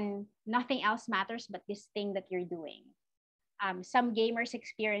 When nothing else matters but this thing that you're doing. Some gamers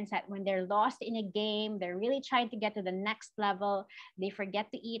experience that when they're lost in a game, they're really trying to get to the next level, they forget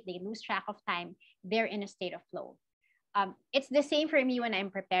to eat, they lose track of time, they're in a state of flow. It's the same for me when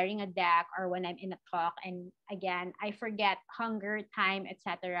I'm preparing a deck or when I'm in a talk. And again, I forget hunger, time,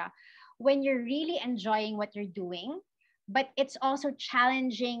 etc. When you're really enjoying what you're doing, but it's also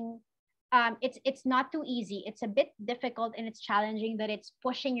challenging. It's not too easy. It's a bit difficult and it's challenging that it's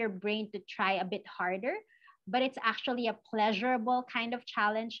pushing your brain to try a bit harder, but it's actually a pleasurable kind of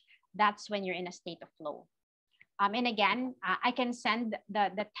challenge. That's when you're in a state of flow. And again, I can send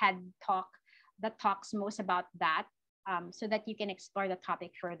the TED talk that talks most about that, so that you can explore the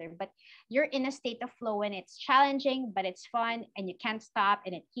topic further. But you're in a state of flow when it's challenging, but it's fun and you can't stop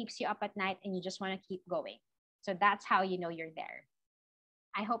and it keeps you up at night and you just want to keep going. So that's how you know you're there.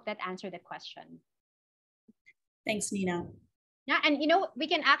 I hope that answered the question. Thanks, Nina. Yeah, and we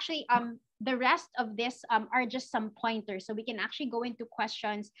can actually the rest of this are just some pointers, so we can actually go into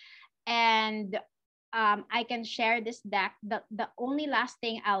questions, and I can share this deck. The only last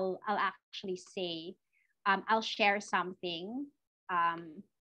thing I'll actually say, I'll share something.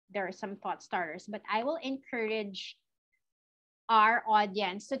 There are some thought starters, but I will encourage our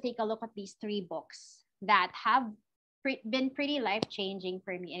audience to take a look at these 3 books that have been pretty life-changing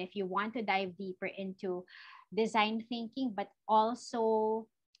for me. And if you want to dive deeper into design thinking, but also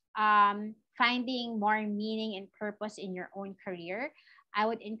finding more meaning and purpose in your own career, I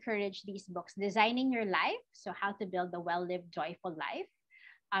would encourage these books: Designing Your Life, so how to build a well-lived, joyful life,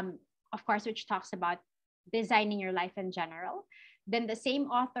 of course, which talks about designing your life in general. Then the same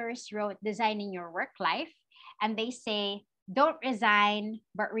authors wrote Designing Your Work Life, and they say, don't resign,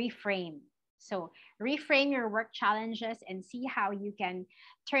 but reframe. So reframe your work challenges and see how you can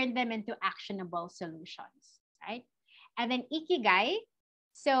turn them into actionable solutions, right? And then Ikigai.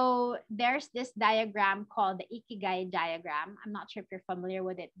 So there's this diagram called the Ikigai diagram. I'm not sure if you're familiar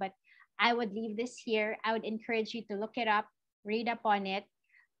with it, but I would leave this here. I would encourage you to look it up, read up on it.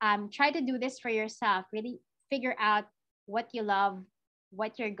 Try to do this for yourself. Really figure out what you love,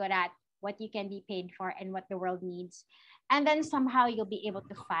 what you're good at, what you can be paid for, and what the world needs. And then somehow you'll be able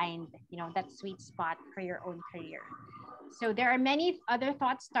to find, that sweet spot for your own career. So there are many other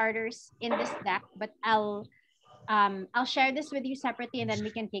thought starters in this deck, but I'll share this with you separately, and then we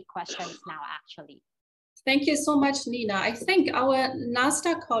can take questions now, actually. Thank you so much, Nina. I think our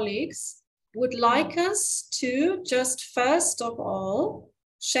NASDAQ colleagues would like us to just first of all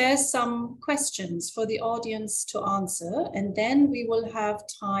share some questions for the audience to answer, and then we will have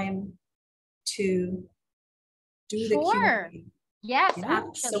time to do the Q&A. Yes, yeah?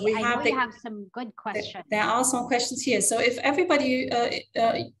 Actually, so we have some good questions. There are some questions here. So if everybody,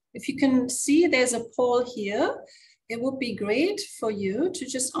 if you can see, there's a poll here. It would be great for you to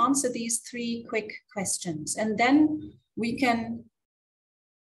just answer these 3 quick questions, and then we can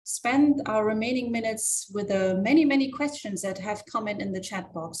spend our remaining minutes with the many questions that have come in the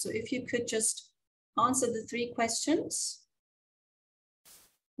chat box. So if you could just answer the 3 questions.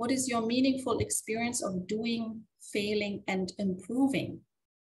 What is your meaningful experience of doing, failing, and improving?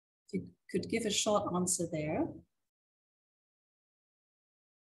 If you could give a short answer there.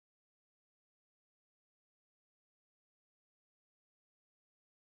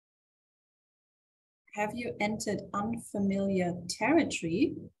 Have you entered unfamiliar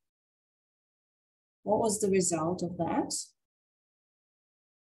territory? What was the result of that?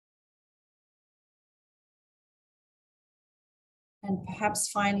 And perhaps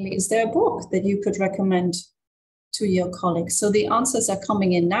finally, is there a book that you could recommend to your colleagues? So the answers are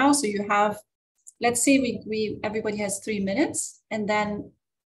coming in now. So you have, let's say everybody has 3 minutes, and then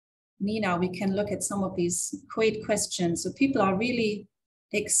Nina, we can look at some of these great questions. So people are really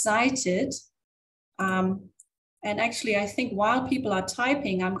excited. And actually, I think while people are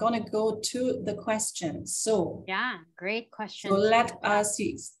typing, I'm going to go to the questions. So yeah, great questions. So let us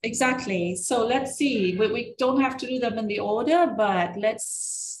see. Exactly. So let's see. We don't have to do them in the order, but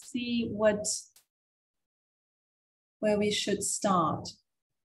let's see where we should start.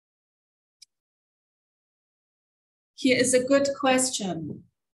 Here is a good question.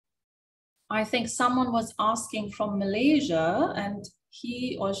 I think someone was asking from Malaysia, and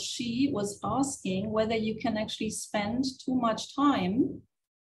he or she was asking whether you can actually spend too much time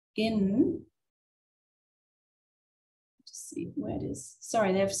in, let's see where it is.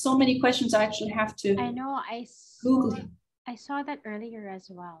 Sorry, there are so many questions. I actually have to. I know. Google. I saw that earlier as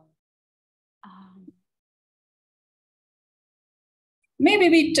well. Maybe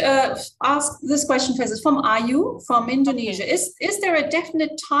we ask this question first. It's from Ayu from Indonesia. Okay. Is there a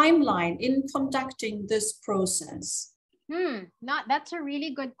definite timeline in conducting this process? That's a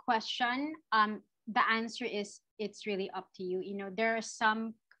really good question. The answer is it's really up to you. There are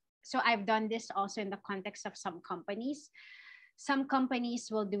some, so I've done this also in the context of some companies. Some companies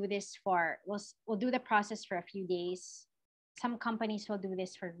will do this will do the process for a few days. Some companies will do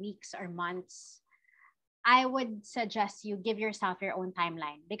this for weeks or months. I would suggest you give yourself your own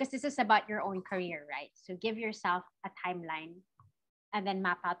timeline, because this is about your own career, right? So give yourself a timeline and then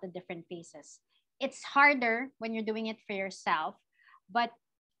map out the different phases. It's harder when you're doing it for yourself, but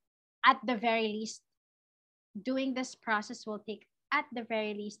at the very least, doing this process will take at the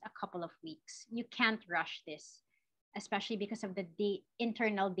very least a couple of weeks. You can't rush this, especially because of the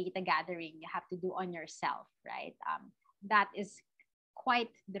internal data gathering you have to do on yourself, right? That is quite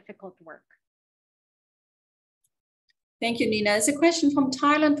difficult work. Thank you, Nina. There's a question from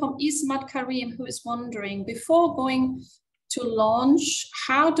Thailand from Ismat Karim, who is wondering, before going to launch,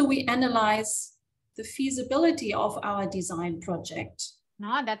 how do we analyze the feasibility of our design project?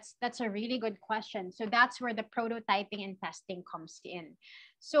 No, that's a really good question. So that's where the prototyping and testing comes in.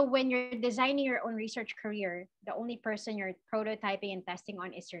 So when you're designing your own research career, the only person you're prototyping and testing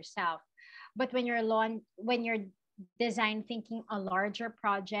on is yourself. But when you're design thinking a larger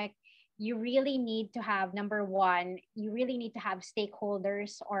project, you really need to have, number one, you really need to have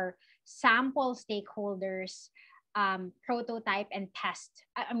stakeholders or sample stakeholders prototype and test.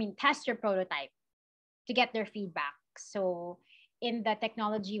 Test your prototype to get their feedback. So in the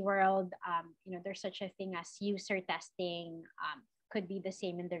technology world, there's such a thing as user testing. Could be the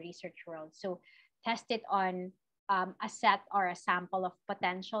same in the research world. So test it on a set or a sample of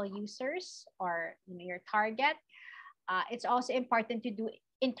potential users or your target. It's also important to do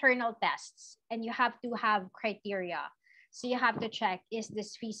internal tests, and you have to have criteria. So you have to check, is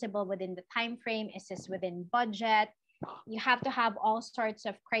this feasible within the time frame? Is this within budget? You have to have all sorts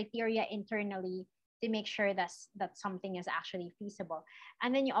of criteria internally to make sure that something is actually feasible.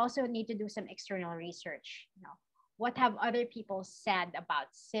 And then you also need to do some external research. What have other people said about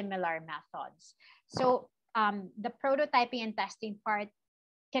similar methods? So the prototyping and testing part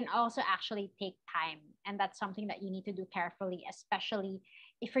can also actually take time. And that's something that you need to do carefully, especially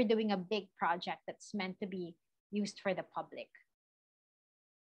if you're doing a big project that's meant to be used for the public.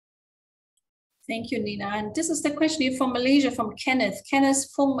 Thank you, Nina. And this is the question here from Malaysia, from Kenneth. Kenneth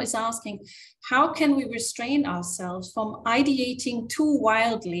Fung is asking, how can we restrain ourselves from ideating too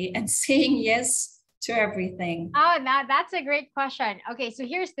wildly and saying yes to everything? Oh, now that's a great question. Okay, so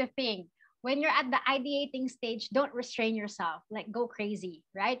here's the thing. When you're at the ideating stage, don't restrain yourself, like go crazy,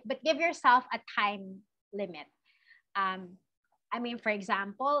 right? But give yourself a time limit. For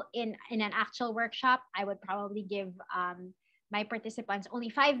example, in an actual workshop, I would probably give my participants only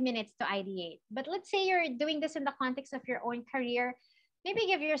 5 minutes to ideate. But let's say you're doing this in the context of your own career, maybe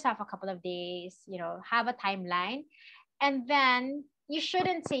give yourself a couple of days, have a timeline. And then you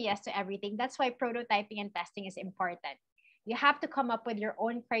shouldn't say yes to everything. That's why prototyping and testing is important. You have to come up with your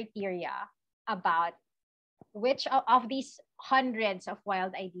own criteria about which of these hundreds of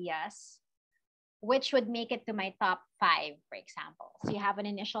wild ideas, which would make it to my top 5, for example. So you have an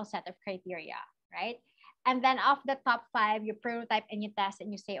initial set of criteria, right? And then of the top 5, you prototype and you test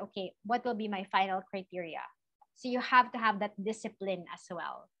and you say, okay, what will be my final criteria? So you have to have that discipline as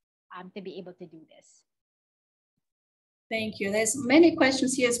well to be able to do this. Thank you. There's many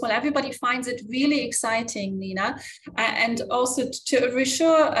questions here as well. Everybody finds it really exciting, Nina. And also to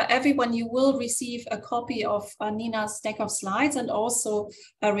reassure everyone, you will receive a copy of Nina's deck of slides and also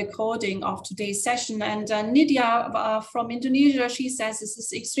a recording of today's session. And Nidya from Indonesia, she says this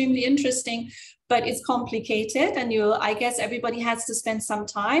is extremely interesting, but it's complicated. And I guess everybody has to spend some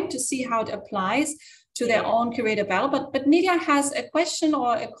time to see how it applies to their own career development. But Nidya has a question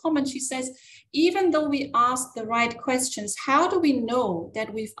or a comment. She says, even though we ask the right questions, how do we know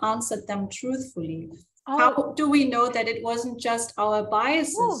that we've answered them truthfully? Oh. How do we know that it wasn't just our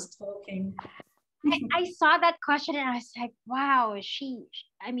biases talking? I saw that question and I was like, wow,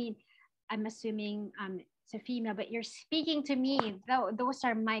 I'm assuming it's a female, but you're speaking to me. Those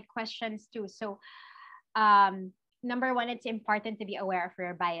are my questions too. So number one, it's important to be aware of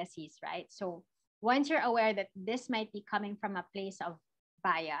your biases, right? So once you're aware that this might be coming from a place of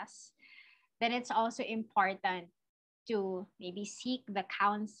bias, then it's also important to maybe seek the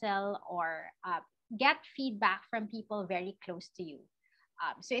counsel or get feedback from people very close to you.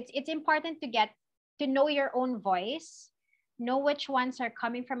 So it's important to know your own voice, know which ones are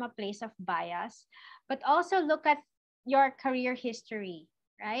coming from a place of bias, but also look at your career history,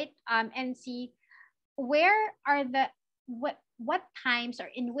 right? And see where are what times or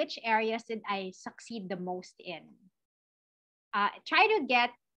in which areas did I succeed the most in. Try to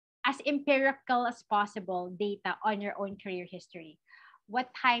get as empirical as possible data on your own career history. What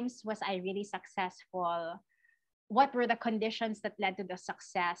times was I really successful? What were the conditions that led to the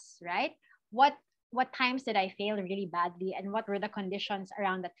success, right? What what times did I fail really badly, and what were the conditions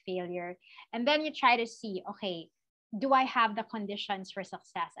around that failure? And then you try to see, okay, do I have the conditions for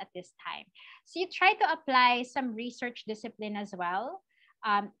success at this time? So you try to apply some research discipline as well,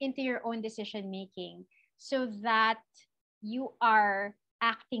 into your own decision making, so that you are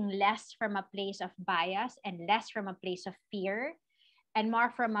acting less from a place of bias and less from a place of fear, and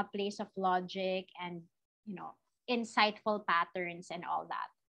more from a place of logic and, you know, insightful patterns and all that.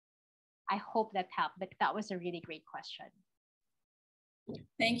 I hope that helped, but that was a really great question.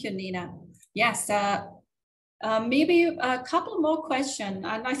 Thank you, Nina. Yes, maybe a couple more questions.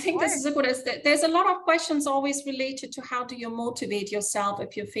 And I think this is a good, there's a lot of questions always related to how do you motivate yourself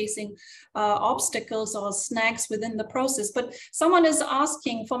if you're facing obstacles or snags within the process. But someone is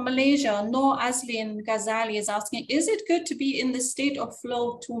asking from Malaysia, Noor Aslin Ghazali is asking, is it good to be in the state of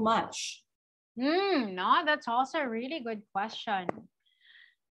flow too much? No, that's also a really good question.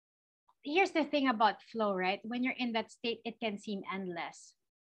 Here's the thing about flow, right? When you're in that state, it can seem endless.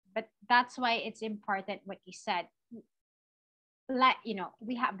 But that's why it's important what you said. Like, you know,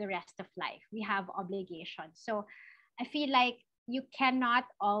 we have the rest of life, we have obligations. So I feel like you cannot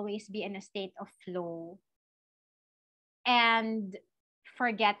always be in a state of flow and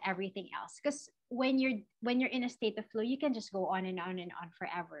forget everything else. Because when you're in a state of flow, you can just go on and on and on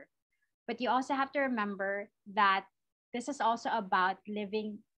forever. But you also have to remember that this is also about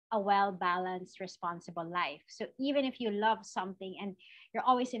living a well-balanced, responsible life. So even if you love something and you're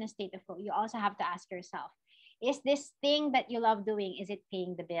always in a state of flow, you also have to ask yourself, is this thing that you love doing, is it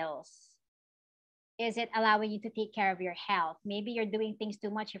paying the bills? Is it allowing you to take care of your health? Maybe you're doing things too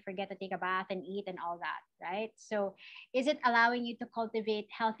much, you forget to take a bath and eat and all that, right? So is it allowing you to cultivate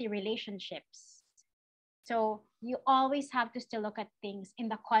healthy relationships? So you always have to still look at things in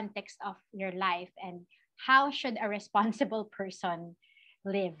the context of your life and how should a responsible person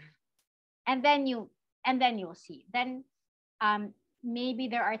live. And then you'll see. Then maybe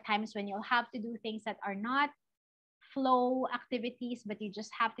there are times when you'll have to do things that are not flow activities, but you just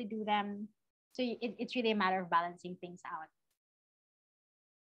have to do them. So it's really a matter of balancing things out.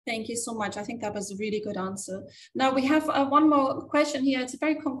 Thank you so much. I think that was a really good answer. Now we have one more question here. It's a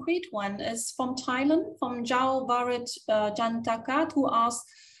very concrete one. It's from Thailand, from Jao Varit Jantakat, who asks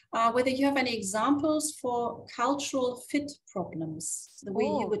whether you have any examples for cultural fit problems, the way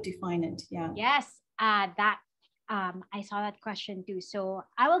you would define it. Yeah. Yes, I saw that question too. So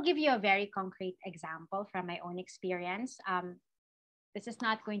I will give you a very concrete example from my own experience. This is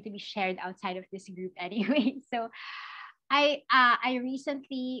not going to be shared outside of this group anyway. So I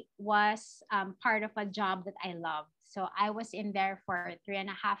recently was part of a job that I love. So I was in there for 3.5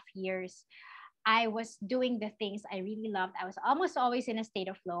 years. I was doing the things I really loved. I was almost always in a state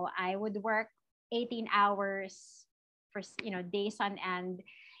of flow. I would work 18 hours for, you know, days on end.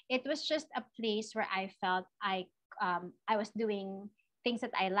 It was just a place where I felt I was doing things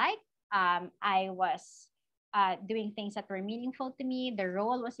that I like. I was doing things that were meaningful to me. The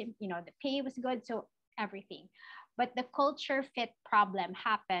role was, you know, the pay was good. So everything. But the culture fit problem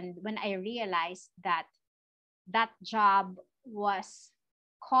happened when I realized that that job was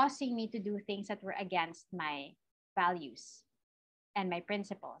causing me to do things that were against my values and my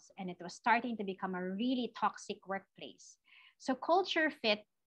principles. And it was starting to become a really toxic workplace. So culture fit,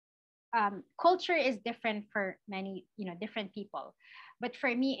 culture is different for many, you know, different people. But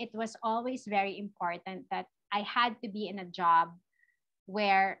for me, it was always very important that I had to be in a job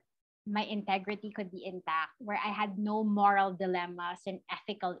where my integrity could be intact, where I had no moral dilemmas and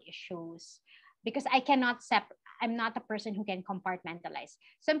ethical issues, because I cannot I'm not a person who can compartmentalize.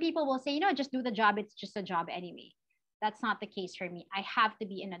 Some people will say, you know, just do the job. It's just a job anyway. That's not the case for me. I have to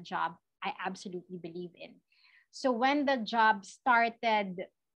be in a job I absolutely believe in. So when the job started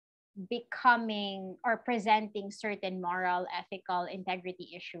becoming or presenting certain moral, ethical,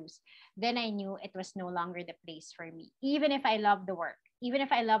 integrity issues, then I knew it was no longer the place for me, even if I love the work, even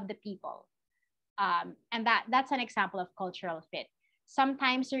if I love the people. And that's an example of cultural fit.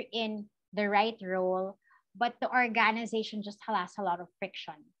 Sometimes you're in the right role, but the organization just has a lot of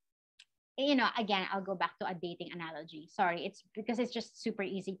friction. You know, again, I'll go back to a dating analogy. Sorry, it's because it's just super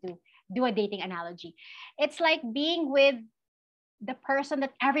easy to do a dating analogy. It's like being with the person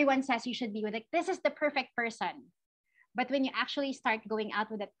that everyone says you should be with. Like, this is the perfect person. But when you actually start going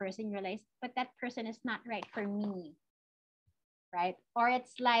out with that person, you realize, but that person is not right for me. Right? Or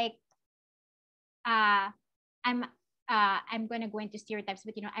it's like, I'm gonna go into stereotypes,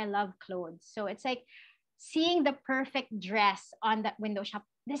 but you know, I love clothes. So it's like seeing the perfect dress on that window shop.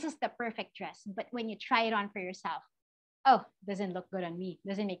 This is the perfect dress. But when you try it on for yourself, oh, doesn't look good on me.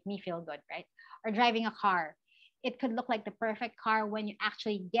 Doesn't make me feel good, right? Or driving a car. It could look like the perfect car when you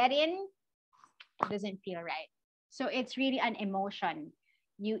actually get in. doesn't feel right. So it's really an emotion.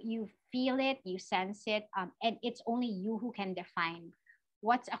 You feel it, you sense it, and it's only you who can define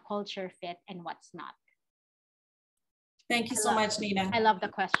what's a culture fit and what's not. Thank you so much, Nina. I love the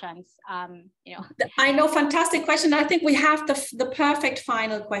questions. I know, fantastic question. I think we have the perfect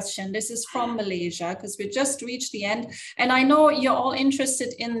final question. This is from Malaysia, because we just reached the end. And I know you're all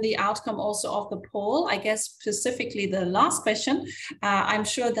interested in the outcome also of the poll. I guess specifically the last question. I'm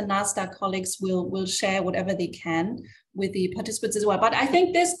sure the NASDAQ colleagues will share whatever they can with the participants as well. But I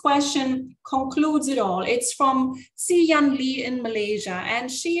think this question concludes it all. It's from Si Yan Lee in Malaysia,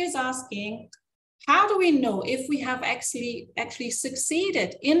 and she is asking, how do we know if we have actually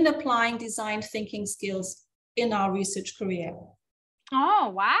succeeded in applying design thinking skills in our research career?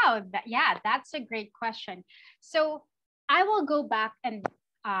 Oh, wow. Yeah, that's a great question. So I will go back and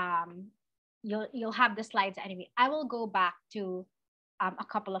you'll have the slides anyway. I will go back to a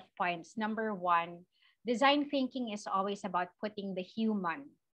couple of points. Number one, design thinking is always about putting the human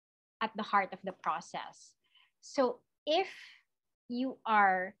at the heart of the process. So if you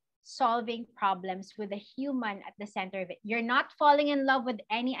are solving problems with a human at the center of it, you're not falling in love with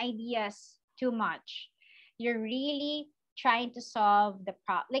any ideas too much. You're really trying to solve the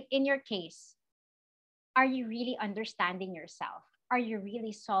problem. Like in your case, are you really understanding yourself? Are you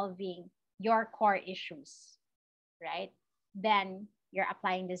really solving your core issues, right? Then you're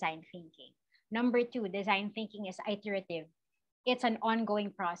applying design thinking. Number two, design thinking is iterative. It's an ongoing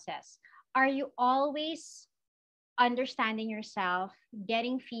process. Are you always understanding yourself,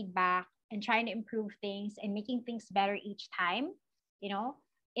 getting feedback, and trying to improve things and making things better each time,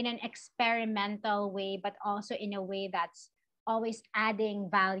 in an experimental way, but also in a way that's always adding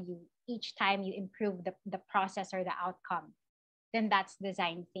value each time you improve the process or the outcome? Then that's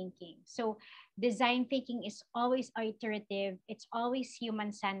design thinking. So design thinking is always iterative, it's always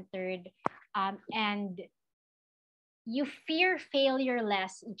human-centered, and you fear failure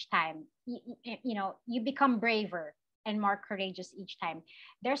less each time. You become braver and more courageous each time.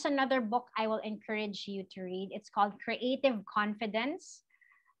 There's another book I will encourage you to read. It's called Creative Confidence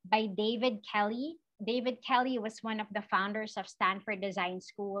by David Kelly. David Kelly was one of the founders of Stanford Design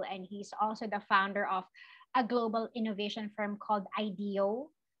School, and he's also the founder of a global innovation firm called IDEO.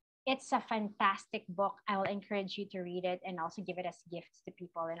 It's a fantastic book. I will encourage you to read it and also give it as gifts to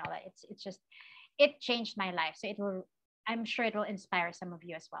people and all that. It changed my life. So I'm sure it will inspire some of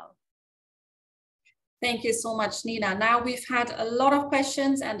you as well. Thank you so much, Nina. Now we've had a lot of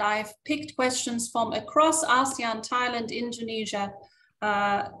questions, and I've picked questions from across ASEAN, Thailand, Indonesia,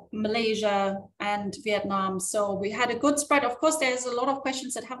 Malaysia, and Vietnam. So we had a good spread. Of course, there's a lot of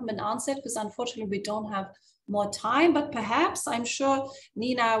questions that haven't been answered because unfortunately we don't have more time, but perhaps I'm sure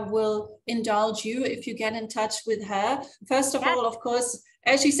Nina will indulge you if you get in touch with her. First of all, of course,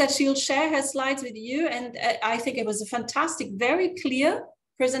 as she said, she'll share her slides with you. And I think it was a fantastic, very clear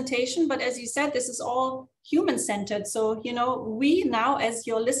presentation. But as you said, this is all human-centered. So, we now as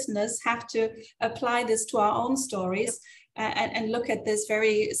your listeners have to apply this to our own stories. And look at this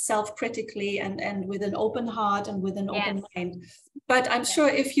very self-critically and with an open heart and with an open mind. But I'm sure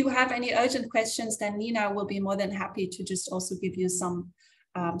if you have any urgent questions, then Nina will be more than happy to just also give you some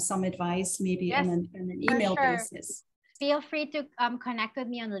advice, maybe on an email basis. Feel free to connect with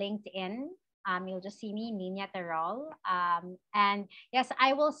me on LinkedIn. You'll just see me, Nina Terol. And yes,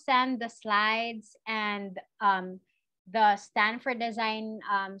 I will send the slides and the Stanford Design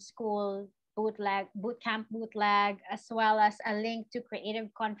School bootcamp bootleg, as well as a link to Creative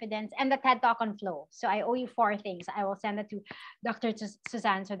Confidence and the TED Talk on Flow. So I owe you 4 things. I will send it to Dr.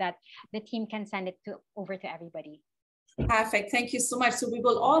 Suzanne so that the team can send it over to everybody. Perfect. Thank you so much. So we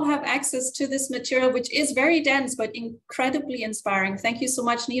will all have access to this material, which is very dense, but incredibly inspiring. Thank you so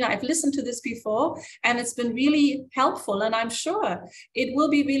much, Nina. I've listened to this before, and it's been really helpful. And I'm sure it will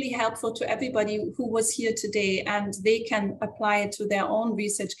be really helpful to everybody who was here today, and they can apply it to their own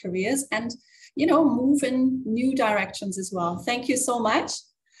research careers and, move in new directions as well. Thank you so much.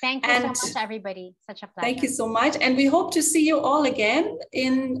 Thank you so much, everybody. Such a pleasure. Thank you so much. And we hope to see you all again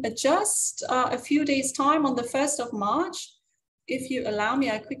in just a few days' time on the 1st of March. If you allow me,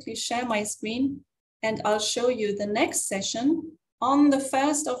 I'll quickly share my screen and I'll show you the next session. On the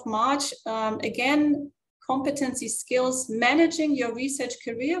 1st of March, again, Competency Skills, Managing Your Research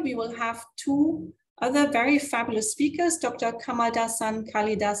Career. We will have 2 other very fabulous speakers, Dr. Kamaldasan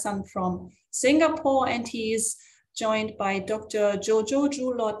Kalidasan from Singapore, and he is joined by Dr. Jojo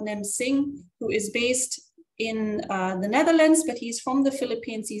Julot Nem Singh, who is based in the Netherlands, but he's from the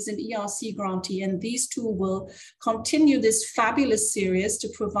Philippines. He's an ERC grantee, and these 2 will continue this fabulous series to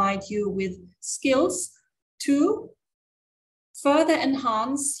provide you with skills to further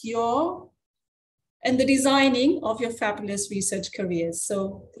enhance your and the designing of your fabulous research careers.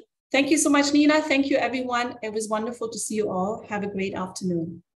 So thank you so much, Nina. Thank you, everyone. It was wonderful to see you all. Have a great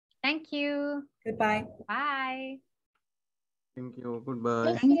afternoon. Thank you. Goodbye. Bye. Thank you.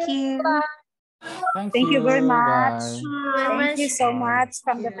 Goodbye. Thank you. Thank you very much. Bye. Thank you so much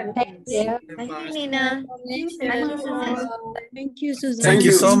from the Thank you. Thank you, Nina. Thank you, Susan. Thank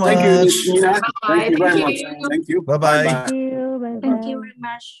you so much. Thank you, Nina. Thank you very Thank much. you. Thank you. Bye-bye. Bye-bye. Thank you very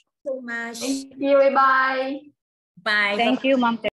much. So much. Thank you. Bye. Bye. Thank you, Mom.